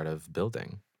to be a part of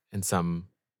building in some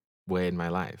way in my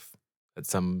life at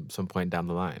some point down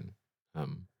the line.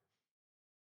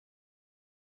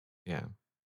 Yeah.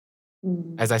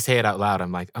 As I say it out loud,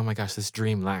 I'm like, oh my gosh, this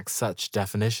dream lacks such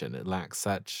definition. It lacks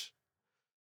such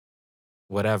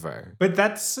whatever. But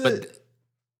that's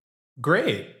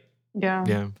great. Yeah.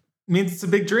 Yeah. Means it's a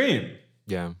big dream.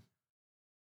 Yeah.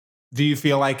 Do you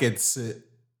feel like it's...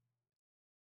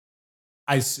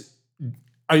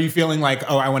 Are you feeling like,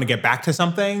 oh, I want to get back to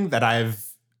something that I've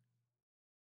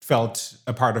felt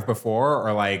a part of before,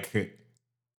 or like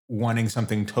wanting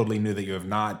something totally new that you have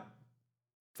not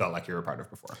felt like you were a part of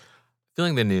before?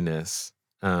 Feeling the newness.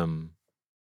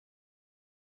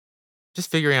 Just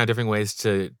figuring out different ways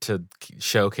to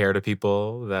show care to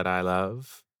people that I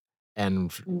love.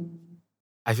 And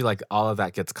I feel like all of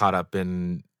that gets caught up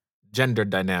in gender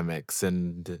dynamics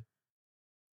and,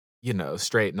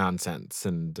 straight nonsense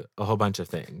and a whole bunch of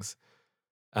things.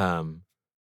 And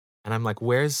I'm like,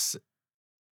 and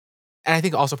I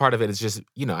think also part of it is just,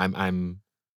 I'm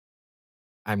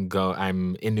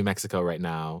in New Mexico right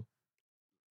now,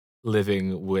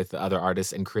 living with other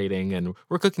artists and creating, and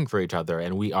we're cooking for each other,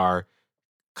 and we are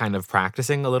kind of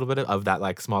practicing a little bit of that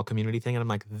like small community thing. And I'm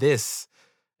like, this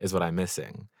is what I'm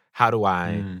missing. How do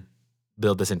I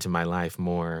build this into my life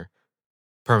more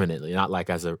permanently, not like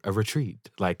as a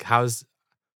retreat? Like,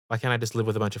 why can't I just live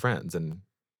with a bunch of friends and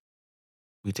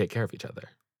we take care of each other?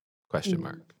 Question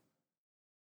mark.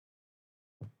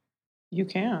 You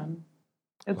can.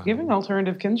 It's Wow. giving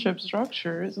alternative kinship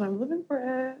structures, and I'm living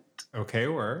for it. Okay,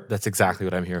 word. That's exactly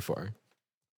what I'm here for.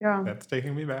 Yeah. That's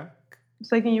taking me back. It's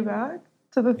taking you back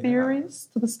to the theories,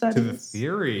 to the studies, To the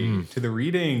theory, to the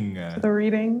reading. to the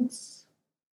readings.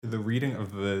 To the reading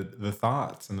of the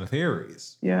thoughts and the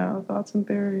theories. Yeah, thoughts and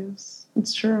theories.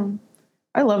 It's true.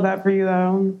 I love that for you,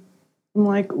 though. I'm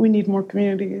like, we need more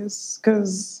communities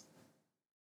because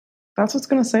that's what's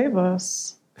going to save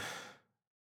us.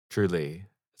 Truly.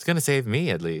 It's going to save me,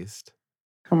 at least.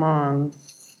 Come on.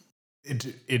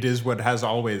 It is what has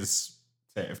always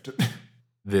saved.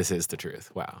 This is the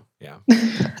truth. Wow. Yeah.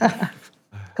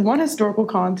 Come on, historical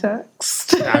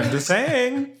context. I'm just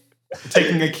saying.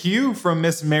 Taking a cue from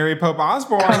Miss Mary Pope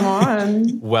Osborne. Come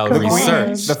on. Well Come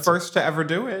researched. The first to ever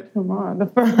do it. Come on, the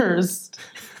first.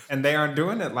 And they aren't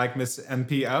doing it like Miss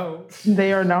MPO.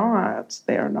 They are not.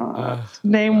 They are not.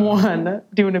 Name one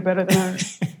doing it better than her.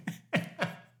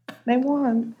 Name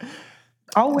one.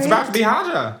 I'll wait. It's about to be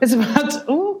Haja. It's about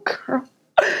to, ooh, girl.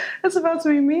 It's about to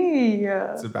be me.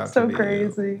 It's about so to be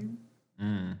crazy.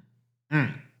 I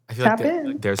feel Tap like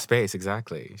in. there's space.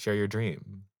 Exactly. Share your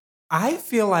dream. I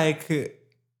feel like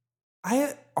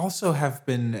I also have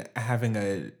been having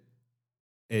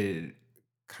a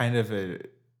kind of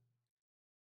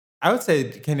I would say,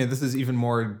 Kenya, this is even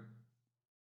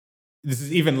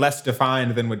less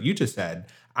defined than what you just said.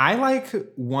 I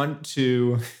want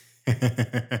to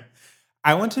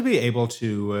be able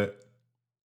to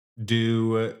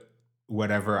do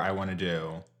whatever I want to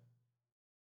do.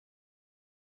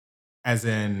 As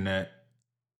in,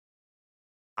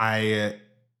 I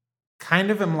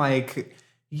kind of am like,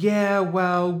 yeah,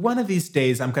 well, one of these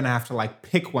days I'm going to have to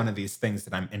pick one of these things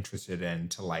that I'm interested in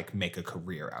to make a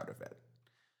career out of it.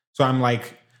 So I'm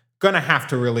going to have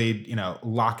to really,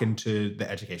 lock into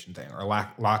the education thing, or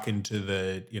lock into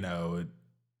the,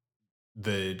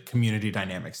 the community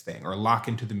dynamics thing, or lock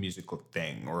into the musical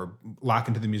thing, or lock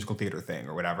into the musical theater thing,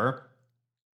 or whatever.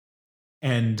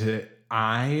 And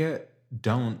I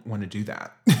don't want to do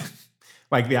that.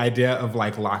 The idea of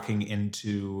locking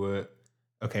into,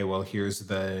 okay, well, this is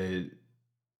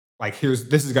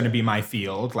going to be my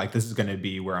field. This is going to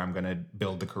be where I'm going to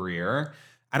build the career.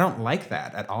 I don't like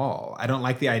that at all. I don't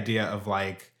like the idea of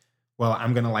well,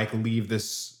 I'm going to leave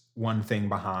this one thing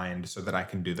behind so that I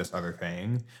can do this other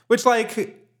thing, which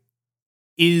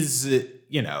is,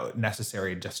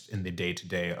 necessary just in the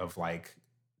day-to-day of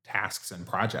tasks and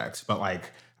projects. But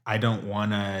I don't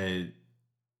want to,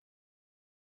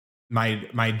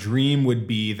 my dream would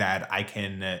be that I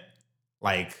can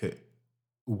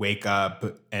wake up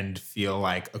and feel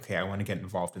okay, I want to get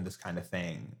involved in this kind of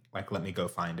thing. Let me go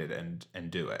find it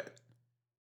and do it.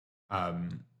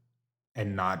 And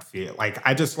not feel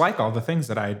I just like all the things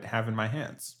that I have in my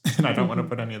hands, and I don't want to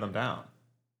put any of them down.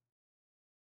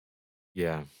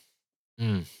 Yeah.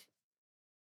 I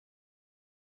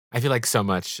feel like so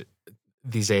much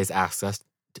these days asks us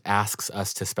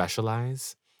to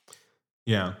specialize.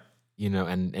 Yeah.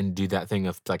 and do that thing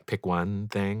of like pick one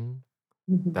thing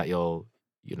Mhm. that you'll,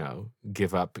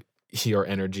 give up your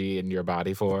energy and your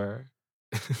body for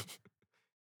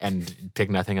and pick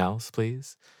nothing else,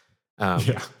 please.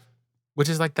 Yeah. Which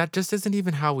is like, that just isn't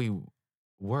even how we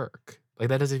work. Like,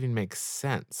 that doesn't even make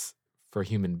sense for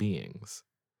human beings.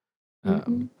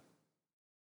 Mhm.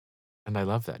 And I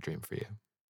love that dream for you.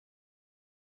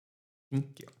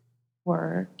 Thank you.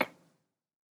 Work.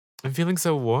 I'm feeling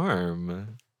so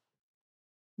warm,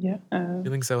 Yeah.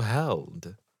 feeling so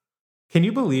held. Can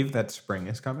you believe that spring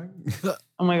is coming?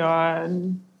 Oh my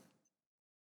God.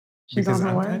 She's Because on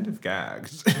her I'm way. kind of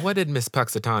gagged. What did Miss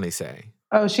Puxatani say?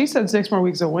 Oh, she said 6 more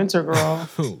weeks of winter, girl.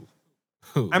 Who?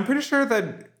 I'm pretty sure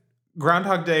that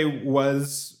Groundhog Day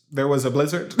there was a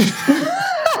blizzard.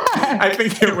 I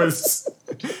think that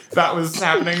was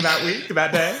happening that week,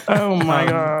 that day. Oh my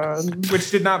God.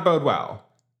 Which did not bode well,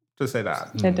 to say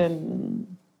that. It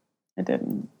didn't. It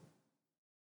didn't.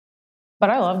 But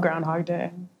I love Groundhog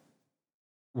Day,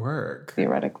 Work.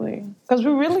 theoretically. Because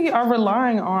we really are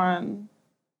relying on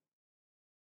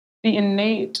the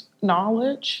innate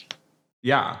knowledge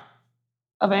Yeah.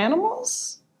 of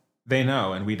animals. They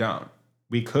know and we don't.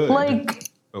 We could,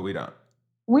 but we don't.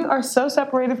 We are so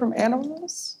separated from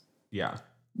animals Yeah.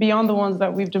 beyond the ones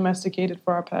that we've domesticated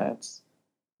for our pets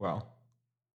Well.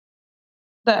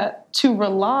 that to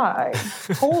rely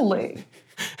wholly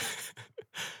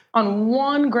on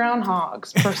one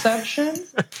groundhog's perception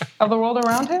of the world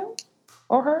around him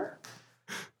or her.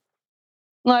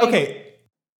 Like, Okay.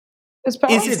 it's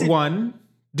powerful. Is it one?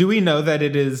 Do we know that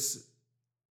it is,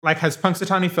 like, has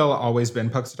Punxsutawney Phil always been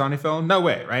Punxsutawney Phil? No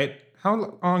way, right? How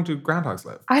long do groundhogs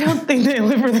live? I don't think they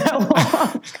live for that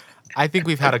long. I think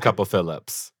we've had a couple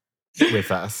Phillips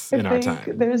with us in our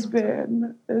time. There's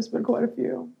been quite a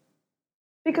few.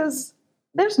 Because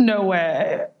there's no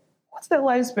way. What's their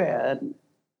lifespan?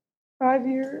 5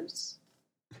 years?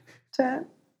 10?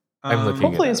 I'm looking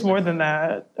Hopefully it it's up. more than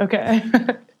that. Okay.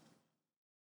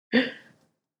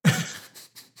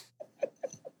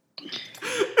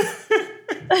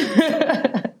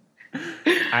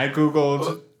 I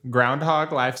Googled groundhog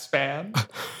lifespan,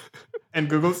 and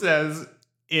Google says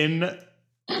in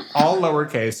all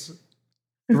lowercase,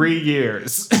 3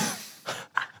 years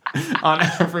on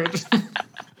average.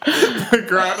 The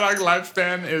groundhog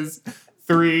lifespan is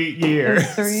 3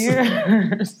 years. 3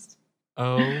 years.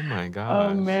 Oh my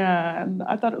gosh. Oh man.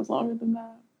 I thought it was longer than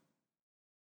that.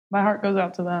 My heart goes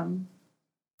out to them.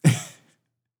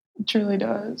 It truly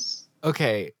does.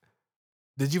 Okay.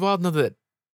 Did you all know that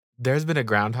there's been a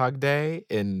Groundhog Day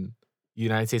in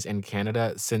United States and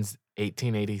Canada since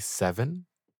 1887?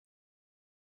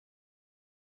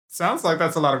 Sounds like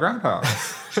that's a lot of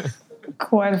groundhogs.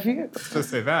 Quite a few. Let's just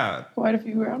say that. Quite a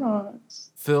few groundhogs.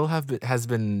 Phil has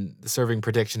been serving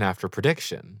prediction after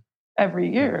prediction,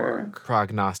 Every year.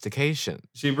 prognostication.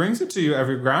 She brings it to you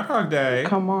every Groundhog Day.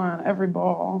 Come on, every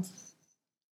ball.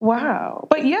 Wow.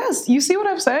 But yes, you see what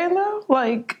I'm saying though?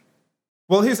 Like,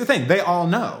 Well, here's the thing. They all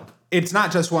know. It's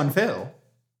not just one Phil.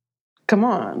 come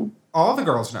on. All the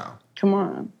girls know. Come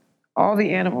on. All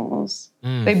the animals.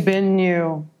 Mm, They've been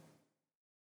new.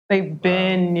 They've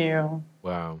been new.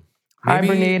 wow. Maybe-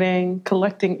 Hibernating,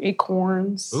 collecting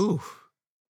acorns. Ooh.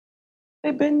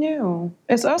 They've been new.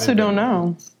 It's us who They've don't been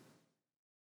know.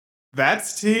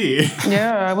 That's tea.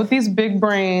 Yeah, with these big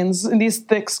brains and these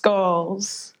thick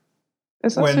skulls.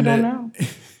 It's us who don't know.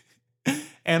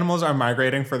 Animals are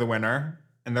migrating for the winter,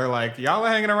 and they're like, y'all are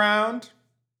hanging around?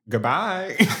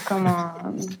 Goodbye. Come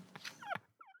on.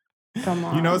 Come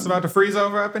on. You know it's about to freeze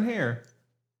over up in here.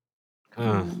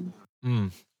 Come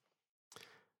on.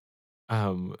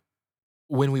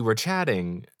 When we were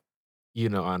chatting,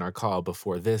 on our call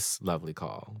before this lovely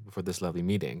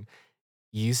meeting,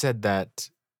 you said that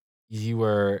you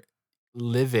were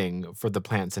living for the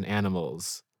plants and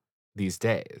animals these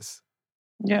days.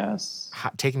 Yes.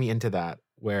 Take me into that.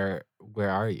 Where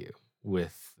are you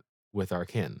with our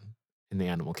kin in the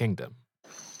animal kingdom?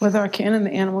 With our kin in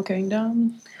the animal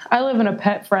kingdom, I live in a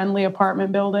pet-friendly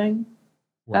apartment building.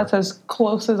 That's as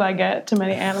close as I get to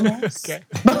many animals. Okay.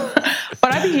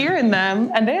 But I be hearing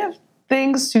them, and they have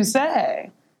things to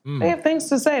say. They have things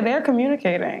to say. They're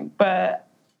communicating, but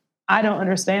I don't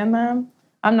understand them.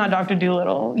 I'm not Dr.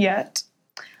 Doolittle yet.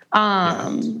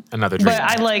 Another dream. But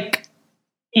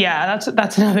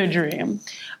that's another dream.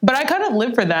 But I kind of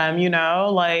live for them,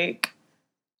 like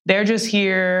they're just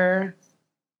here,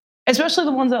 especially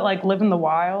the ones that like live in the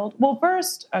wild. Well,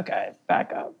 first, okay,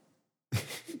 back up.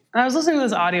 I was listening to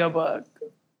this audiobook,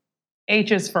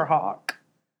 H is for Hawk,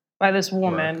 by this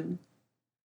woman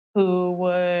who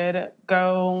would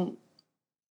go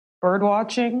bird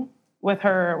watching with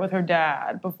her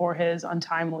dad before his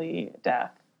untimely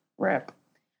death. Rip.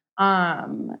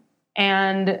 And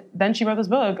then she wrote this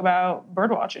book about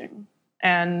bird watching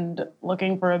and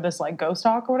looking for this like ghost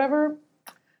hawk or whatever.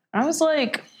 And I was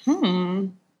like, I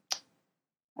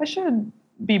should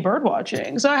be bird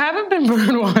watching. So I haven't been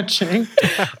bird watching,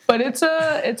 but it's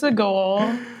a goal.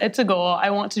 It's a goal.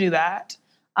 I want to do that.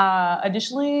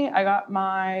 Additionally, I got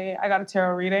a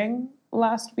tarot reading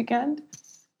last weekend,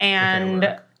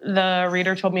 and the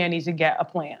reader told me I need to get a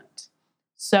plant.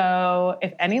 So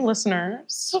if any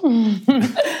listeners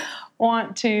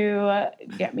want to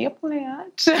get me a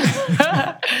plant,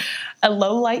 a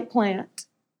low light plant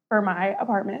for my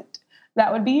apartment,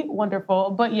 that would be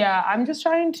wonderful. But yeah, I'm just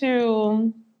trying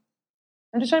to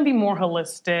be more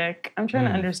holistic. I'm trying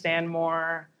to understand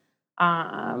more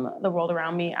the world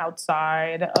around me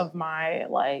outside of my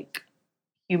like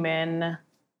human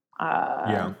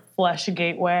flesh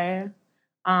gateway.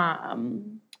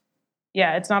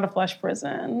 Yeah, it's not a flesh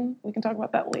prison. We can talk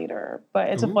about that later, but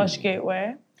it's a flesh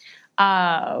gateway.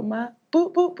 Boop,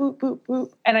 boop, boop, boop,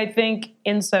 boop. And I think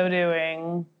in so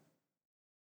doing,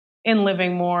 in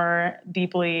living more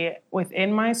deeply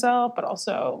within myself, but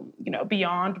also,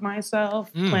 beyond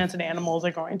myself, plants and animals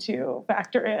are going to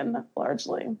factor in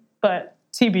largely. But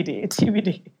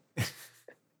TBD.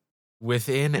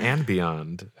 Within and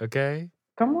beyond, okay?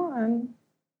 Come on.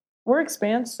 We're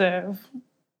expansive.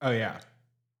 Oh, yeah.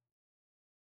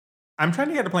 I'm trying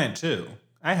to get a plant, too.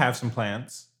 I have some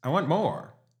plants. I want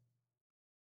more.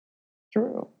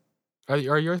 True. Are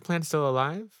your plants still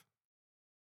alive?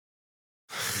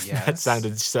 Yes. That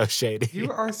sounded so shady.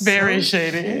 You are so Very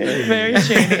shady. Very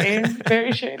shady.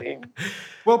 Very shady.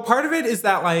 Well, part of it is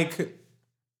that, like,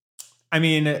 I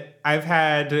mean, I'd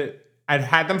had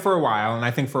them for a while, and I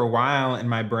think for a while in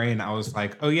my brain, I was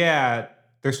like, oh, yeah,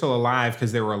 they're still alive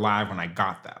because they were alive when I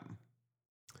got them.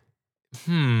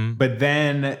 But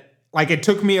then, like, it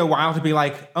took me a while to be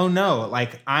like, oh, no,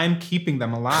 like, I'm keeping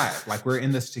them alive. Like, we're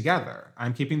in this together.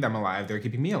 I'm keeping them alive. They're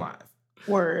keeping me alive.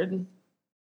 Word.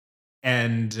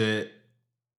 And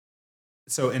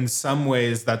so in some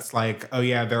ways, that's like, oh,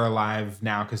 yeah, they're alive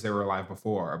now because they were alive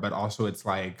before. But also it's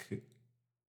like,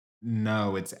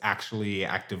 no, it's actually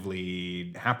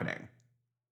actively happening.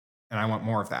 And I want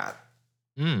more of that.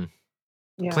 Yeah.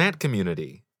 Plant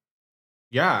community.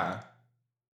 Yeah.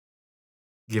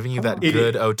 Giving you that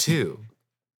good O2.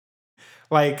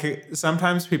 Like,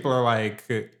 sometimes people are like,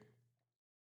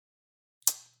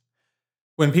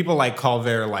 when people like call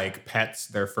their like pets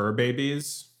their fur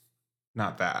babies,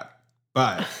 not that.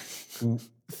 But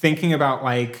thinking about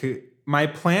like, my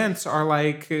plants are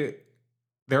like,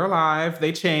 they're alive,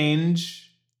 they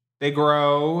change, they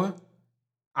grow.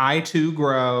 I too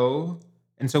grow.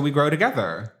 And so we grow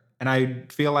together. And I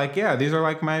feel like, yeah, these are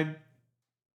like my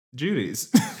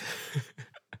Judies.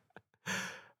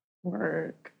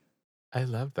 Work. I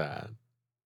love that.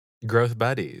 Growth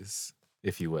buddies,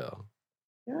 if you will.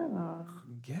 Yeah.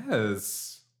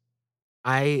 Yes.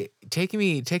 Take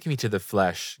me to the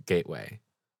flesh gateway.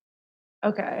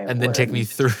 Okay. And then take me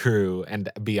through and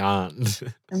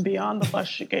beyond. And beyond the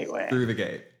flesh gateway. Through the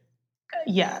gate.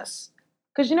 Yes.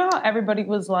 Because you know how everybody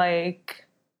was like,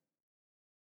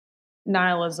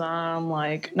 nihilism,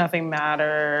 like nothing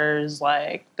matters,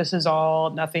 like this is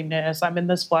all nothingness. I'm in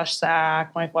this flesh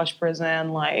sack, my flesh prison,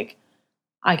 like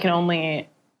I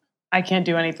can't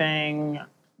do anything,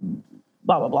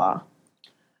 blah, blah, blah.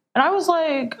 And I was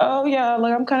like, oh yeah,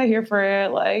 like I'm kind of here for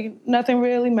it. Like nothing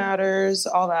really matters,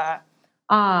 all that.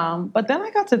 But then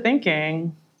I got to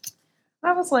thinking,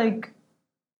 I was like,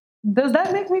 does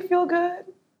that make me feel good?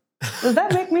 Does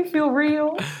that make me feel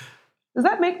real? Does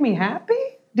that make me happy?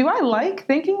 Do I like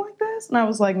thinking like this? And I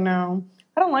was like, no,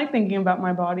 I don't like thinking about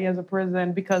my body as a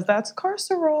prison because that's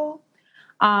carceral.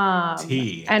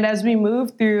 And as we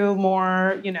move through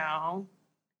more,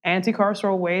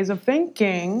 anti-carceral ways of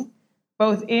thinking,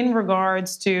 both in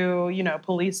regards to,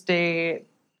 police state,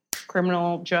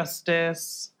 criminal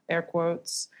justice, air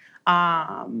quotes,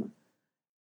 why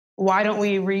don't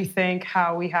we rethink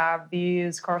how we have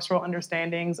these carceral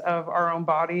understandings of our own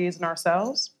bodies and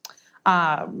ourselves?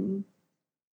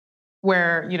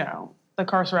 Where, the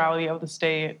carcerality of the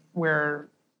state, we're,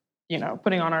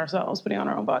 putting on ourselves, putting on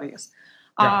our own bodies.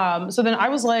 Yeah. So then I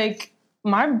was like,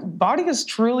 my body is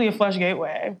truly a flesh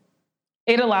gateway.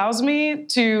 It allows me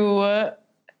to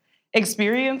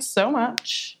experience so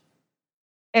much.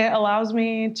 It allows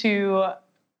me to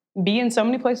be in so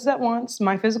many places at once.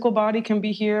 My physical body can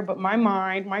be here, but my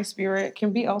mind, my spirit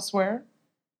can be elsewhere.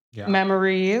 Yeah.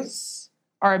 Memories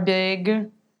are a big,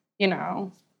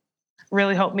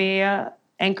 really help me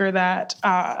anchor that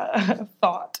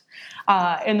thought.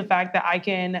 in the fact that I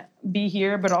can be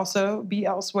here, but also be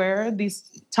elsewhere.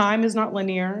 Time is not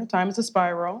linear. Time is a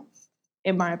spiral,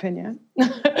 in my opinion.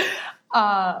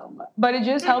 But it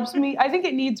just helps me. I think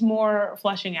it needs more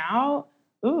fleshing out.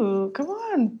 Ooh, come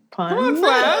on, pun. Come on,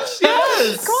 Flash.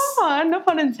 Yes. Come on, no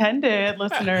pun intended,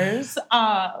 listeners.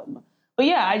 But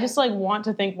yeah, I just like want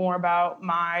to think more about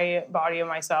my body and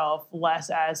myself less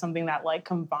as something that like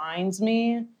confines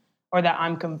me or that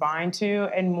I'm confined to,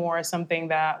 and more as something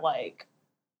that like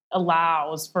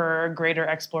allows for greater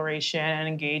exploration and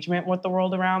engagement with the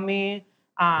world around me.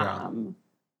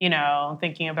 You know,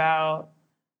 thinking about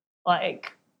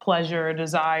like pleasure,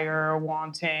 desire,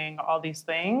 wanting, all these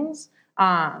things.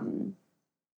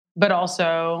 But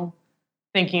also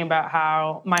thinking about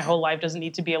how my whole life doesn't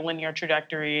need to be a linear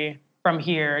trajectory from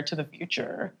here to the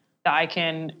future. That I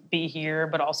can be here,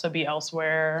 but also be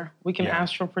elsewhere. We can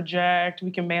astral project,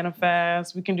 we can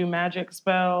manifest, we can do magic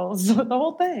spells, the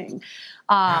whole thing.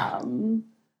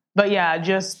 But yeah,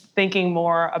 just thinking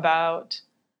more about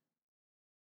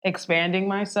expanding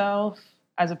myself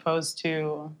as opposed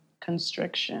to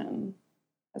constriction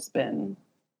has been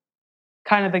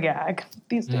kind of the gag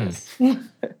these days.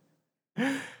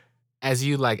 As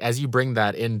you bring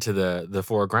that into the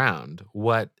foreground,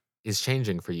 what is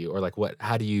changing for you, or like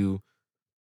how do you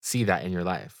see that in your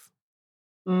life?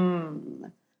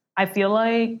 I feel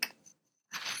like,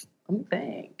 let me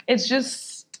think. It's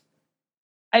just,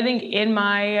 I think in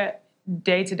my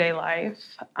day-to-day life,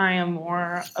 I am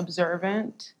more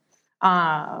observant.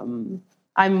 I'm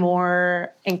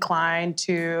more inclined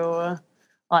to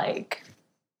like,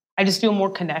 I just feel more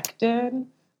connected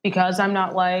because I'm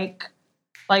not like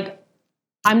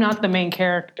I'm not the main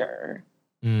character.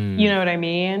 You know what I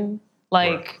mean?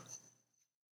 Like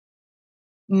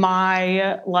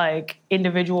my like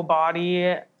individual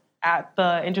body at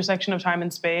the intersection of time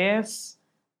and space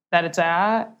that it's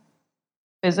at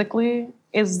physically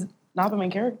is not the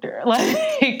main character.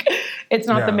 Like it's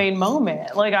not the main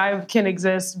moment. Like I can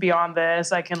exist beyond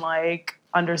this. I can like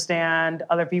understand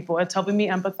other people. It's helping me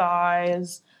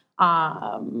empathize.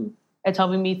 It's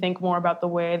helping me think more about the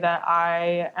way that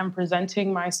I am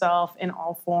presenting myself in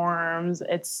all forms.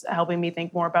 It's helping me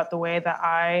think more about the way that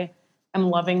I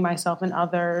am loving myself and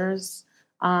others.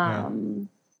 I'm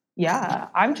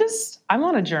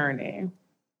on a journey.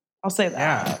 I'll say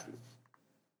that.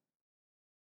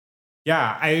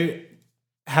 Yeah, I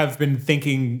have been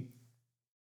thinking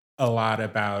a lot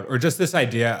about, or just this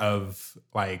idea of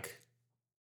like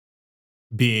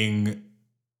being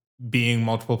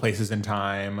multiple places in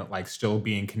time, like still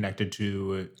being connected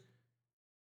to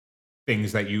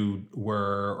things that you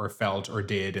were or felt or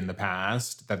did in the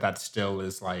past, that still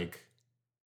is like,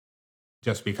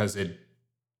 just because it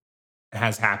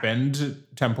has happened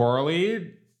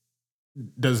temporally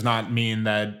does not mean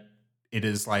that it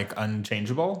is like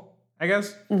unchangeable, I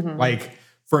guess. Like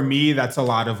for me, that's a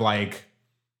lot of like,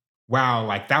 wow,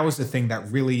 like that was the thing that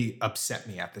really upset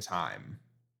me at the time.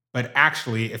 But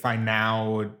actually, if I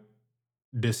now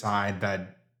decide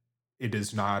that it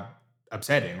is not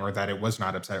upsetting, or that it was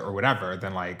not upset, or whatever,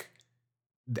 then like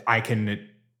I can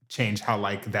change how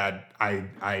like that I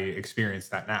experience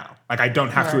that now. Like I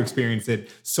don't have to experience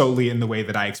it solely in the way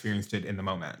that I experienced it in the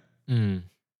moment.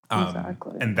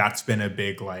 Exactly. And that's been a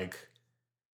big like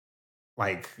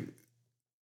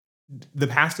the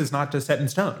past is not just set in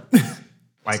stone.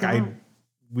 Like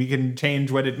we can change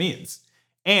what it means.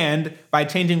 And by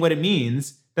changing what it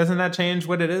means, doesn't that change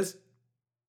what it is?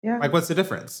 Yeah. Like, what's the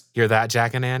difference? Hear that,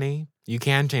 Jack and Annie? You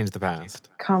can change the past.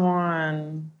 Come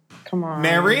on.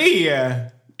 Mary!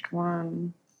 Come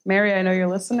on. Mary, I know you're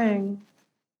listening.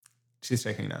 She's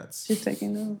taking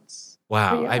notes.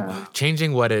 Wow.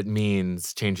 Changing what it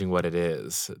means, changing what it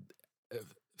is,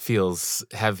 feels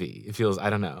heavy. It feels,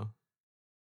 I don't know.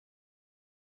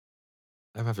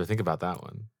 I have to think about that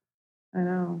one. I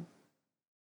know.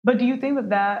 But do you think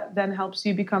that then helps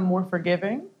you become more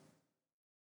forgiving?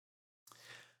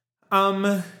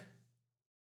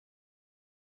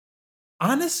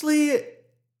 Honestly,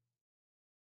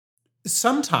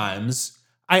 sometimes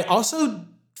I also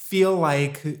feel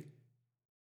like,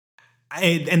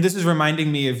 and this is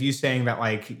reminding me of you saying that,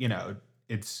 like, you know,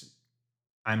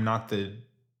 I'm not the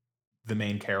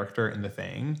main character in the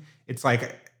thing. It's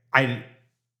like I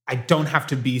don't have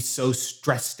to be so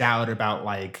stressed out about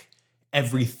like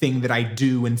everything that I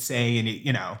do and say, and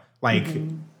you know, like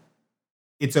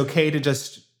it's okay to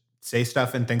just say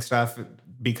stuff and think stuff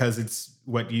because it's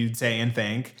what you'd say and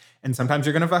think. And sometimes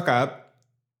you're gonna fuck up,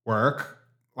 work.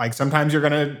 Like sometimes you're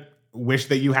gonna wish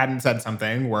that you hadn't said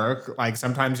something, work. Like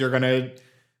sometimes you're gonna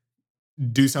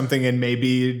do something and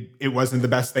maybe it wasn't the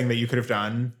best thing that you could have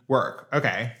done, work.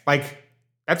 Okay. Like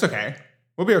That's okay.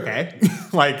 We'll be okay.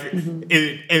 Like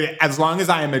as long as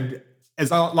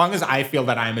I feel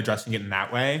that I am addressing it in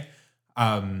that way,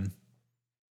 then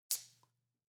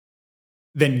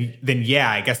yeah,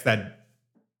 I guess that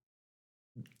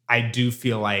I do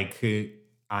feel like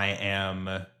I am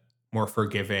more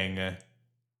forgiving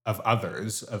of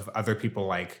other people,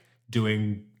 like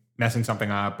messing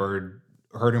something up or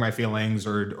hurting my feelings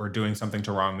or doing something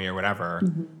to wrong me or whatever.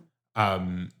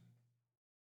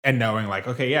 And knowing like,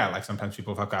 okay, yeah, like sometimes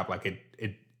people fuck up, like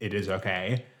it is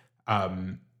okay.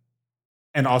 And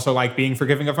also like being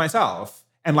forgiving of myself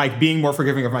and like being more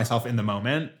forgiving of myself in the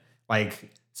moment.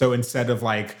 Like, so instead of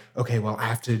like, okay, well, I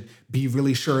have to be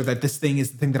really sure that this thing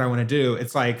is the thing that I want to do.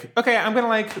 It's like, okay, I'm going to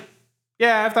like,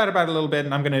 yeah, I've thought about it a little bit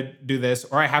and I'm going to do this,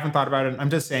 or I haven't thought about it.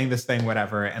 I'm just saying this thing,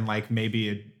 whatever. And like, maybe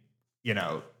it,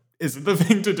 isn't the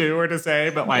thing to do or to say,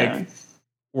 but like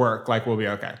work, like we'll be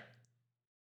okay.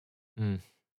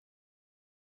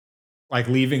 Like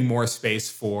leaving more space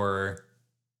for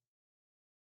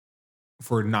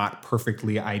not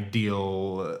perfectly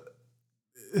ideal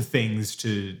things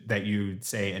that you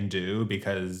say and do,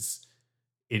 because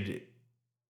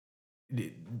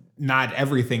not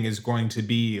everything is going to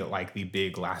be like the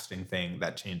big lasting thing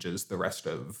that changes the rest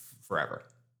of forever.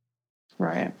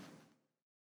 Right.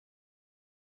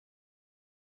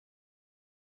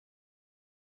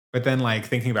 But then like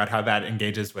thinking about how that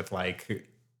engages with like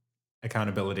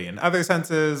accountability in other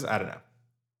senses, I don't know.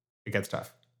 It gets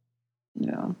tough.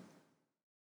 Yeah.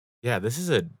 Yeah, this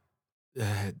is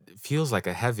feels like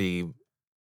a heavy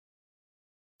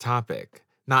topic.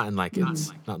 Not in like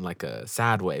not in like a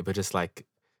sad way, but just like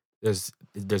there's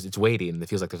it's weighty and it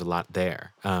feels like there's a lot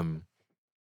there.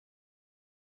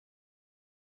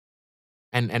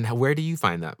 And where do you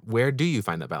find that? Where do you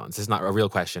find that balance? It's not a real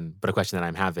question, but a question that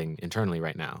I'm having internally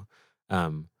right now,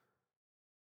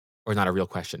 or not a real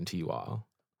question to you all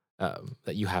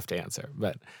that you have to answer.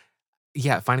 But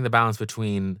yeah, finding the balance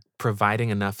between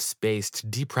providing enough space to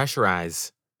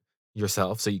depressurize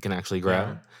yourself so you can actually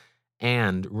grow,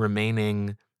 and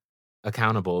remaining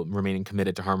accountable, remaining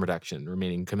committed to harm reduction,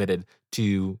 remaining committed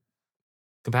to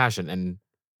compassion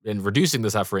and reducing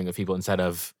the suffering of people instead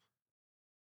of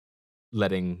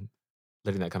letting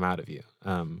that come out of you.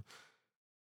 That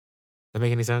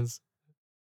make any sense?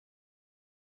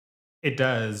 It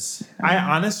does. I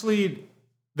honestly,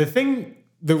 the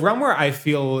realm where I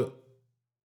feel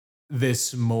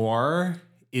this more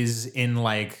is in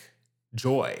like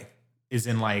joy, is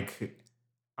in like,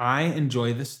 I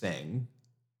enjoy this thing.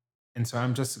 And so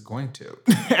I'm just going to.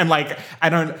 And like, I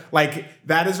don't like,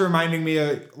 that is reminding me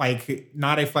of like,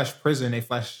 not a flesh prison, a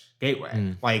flesh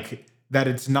gateway. Like that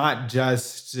it's not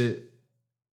just,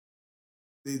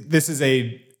 this is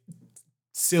a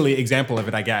silly example of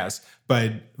it, I guess,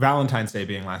 but Valentine's Day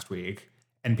being last week,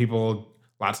 and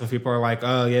lots of people are like,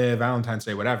 oh yeah, Valentine's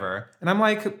Day, whatever. And I'm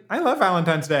like, I love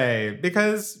Valentine's Day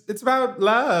because it's about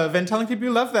love and telling people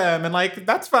you love them. And like,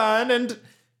 that's fun. And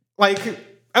like,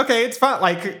 okay, it's fun.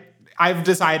 Like I've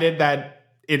decided that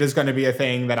it is going to be a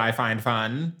thing that I find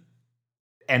fun,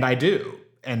 and I do.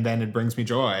 And then it brings me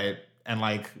joy. And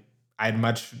like, I'd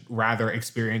much rather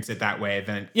experience it that way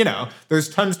than, there's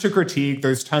tons to critique.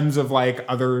 There's tons of like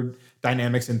other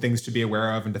dynamics and things to be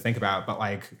aware of and to think about. But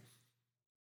like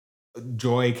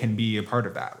joy can be a part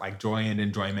of that. Like joy and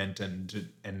enjoyment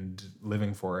and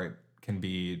living for it can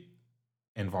be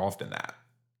involved in that.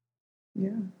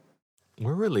 Yeah.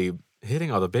 We're really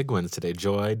hitting all the big ones today.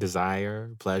 Joy,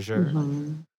 desire, pleasure,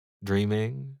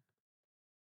 dreaming.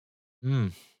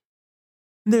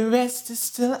 The rest is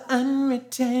still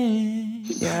unwritten.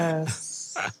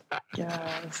 Yes.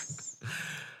 Yes.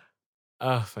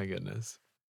 Oh my goodness.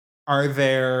 Are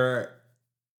there,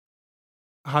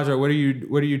 Haja, what are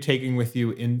you taking with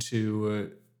you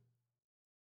into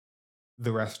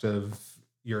the rest of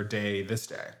your day this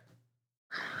day?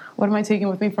 What am I taking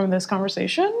with me from this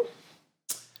conversation?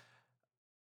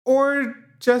 Or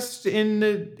just in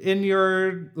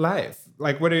your life?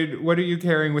 Like what are you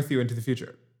carrying with you into the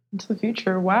future? Into the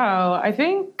future. Wow. I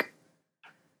feel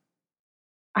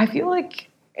like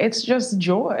it's just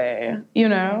joy,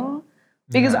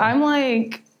 because I'm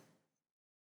like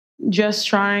just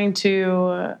trying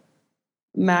to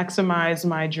maximize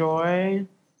my joy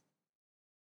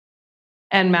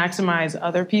and maximize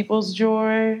other people's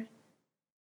joy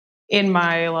in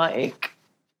my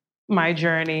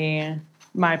journey,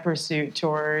 my pursuit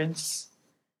towards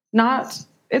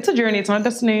it's a journey, it's not a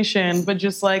destination, but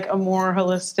just like a more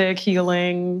holistic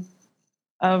healing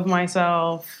of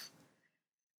myself.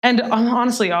 And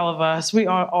honestly, all of us, we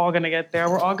are all going to get there.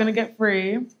 We're all going to get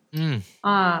free.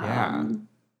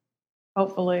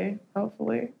 Hopefully.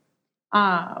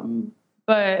 But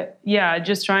But yeah,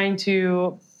 just trying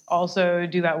to also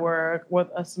do that work with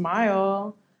a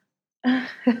smile. No,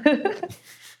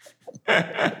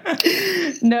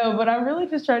 but I'm really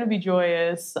just trying to be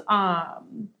joyous,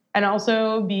 and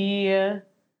also be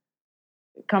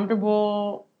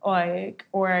comfortable, like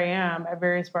where I am at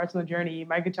various parts of the journey.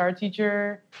 My guitar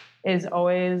teacher is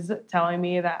always telling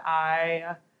me that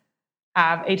I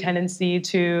have a tendency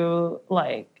to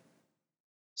like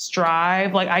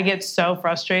strive. Like I get so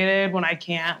frustrated when I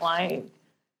can't like,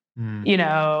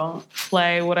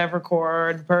 play whatever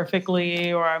chord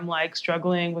perfectly, or I'm like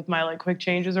struggling with my like quick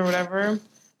changes or whatever.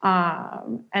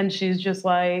 And she's just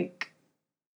like,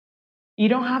 you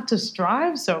don't have to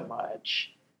strive so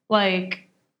much. Like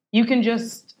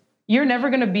you're never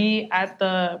going to be at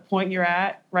the point you're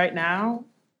at right now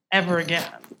ever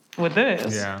again with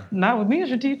this. Yeah. Not with me as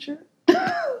your teacher.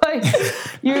 Like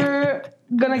you're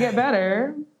going to get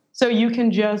better. So you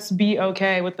can just be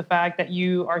okay with the fact that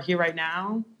you are here right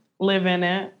now, live in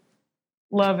it,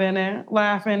 love in it,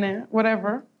 laugh in it,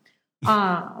 whatever.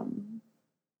 And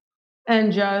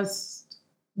just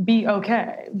be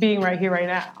okay being right here, right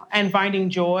now, and finding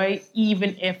joy,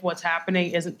 even if what's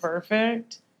happening isn't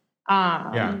perfect.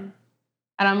 And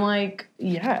I'm like,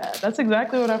 yeah, that's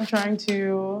exactly what I'm trying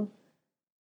to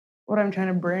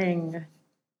bring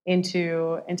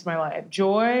into my life.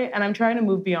 Joy, and I'm trying to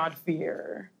move beyond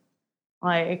fear.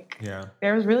 Like,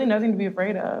 there's really nothing to be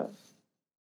afraid of.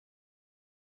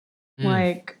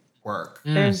 Like,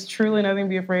 there's truly nothing to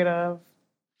be afraid of.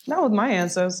 Not with my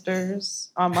ancestors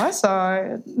on my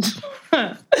side.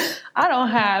 I don't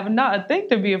have not a thing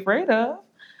to be afraid of.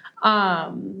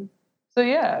 So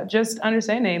yeah, just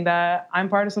understanding that I'm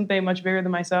part of something much bigger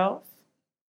than myself.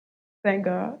 Thank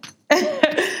God.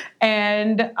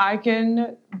 And I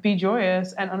can be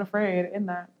joyous and unafraid in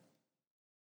that.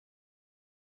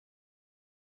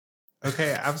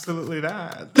 Okay, absolutely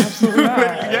that. Absolutely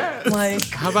that. Yes. Like,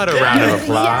 how about a round of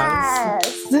applause?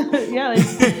 Yes. Yeah,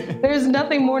 there's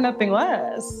nothing more, nothing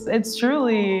less. It's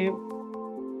truly,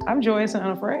 I'm joyous and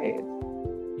unafraid.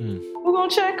 Who gonna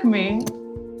check me?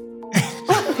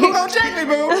 Who gonna check me,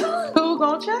 boo? Who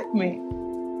gonna check me?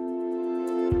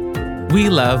 We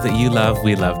love that you love,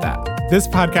 we love that. This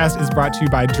podcast is brought to you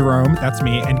by Jerome, that's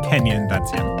me, and Kenyon, that's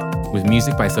him. With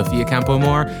music by Sophia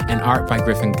Campoamor and art by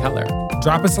Griffin Keller.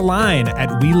 Drop us a line at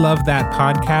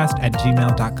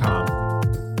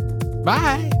welovethatpodcast@gmail.com.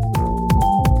 Bye.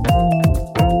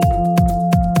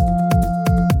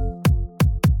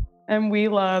 And we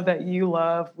love that you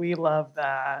love, we love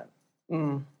that.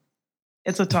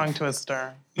 It's a tongue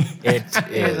twister. It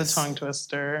It is a tongue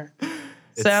twister.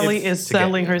 Sally is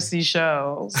selling her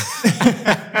seashells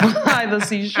by the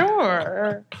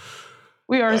seashore.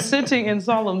 We are sitting in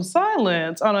solemn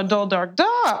silence on a dull, dark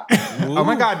dock. Oh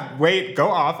my God! Wait, go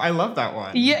off! I love that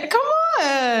one. Yeah, come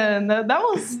on.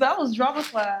 That was drama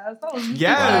class. That was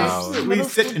Yes, we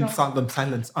sit in solemn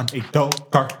silence on a dull,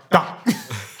 dark dock.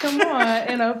 Come on,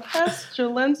 in a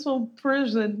pestilential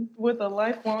prison with a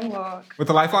lifelong lock. With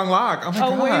a lifelong lock. Oh my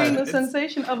God! Awaiting the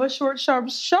sensation of a short, sharp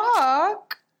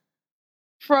shock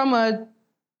from a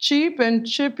cheap and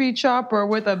chippy chopper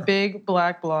with a big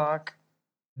black block.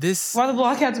 Why the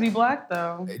block had to be black,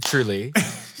 though? Truly.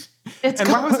 And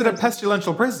why was it a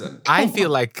pestilential prison? I feel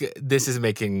like this is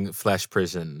making flesh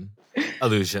prison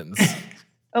illusions.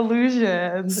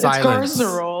 Illusions. Silence. It's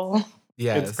carceral.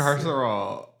 Yes. It's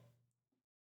carceral.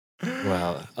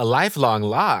 Well, a lifelong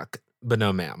lock, but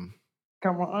no ma'am.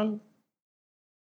 Come on.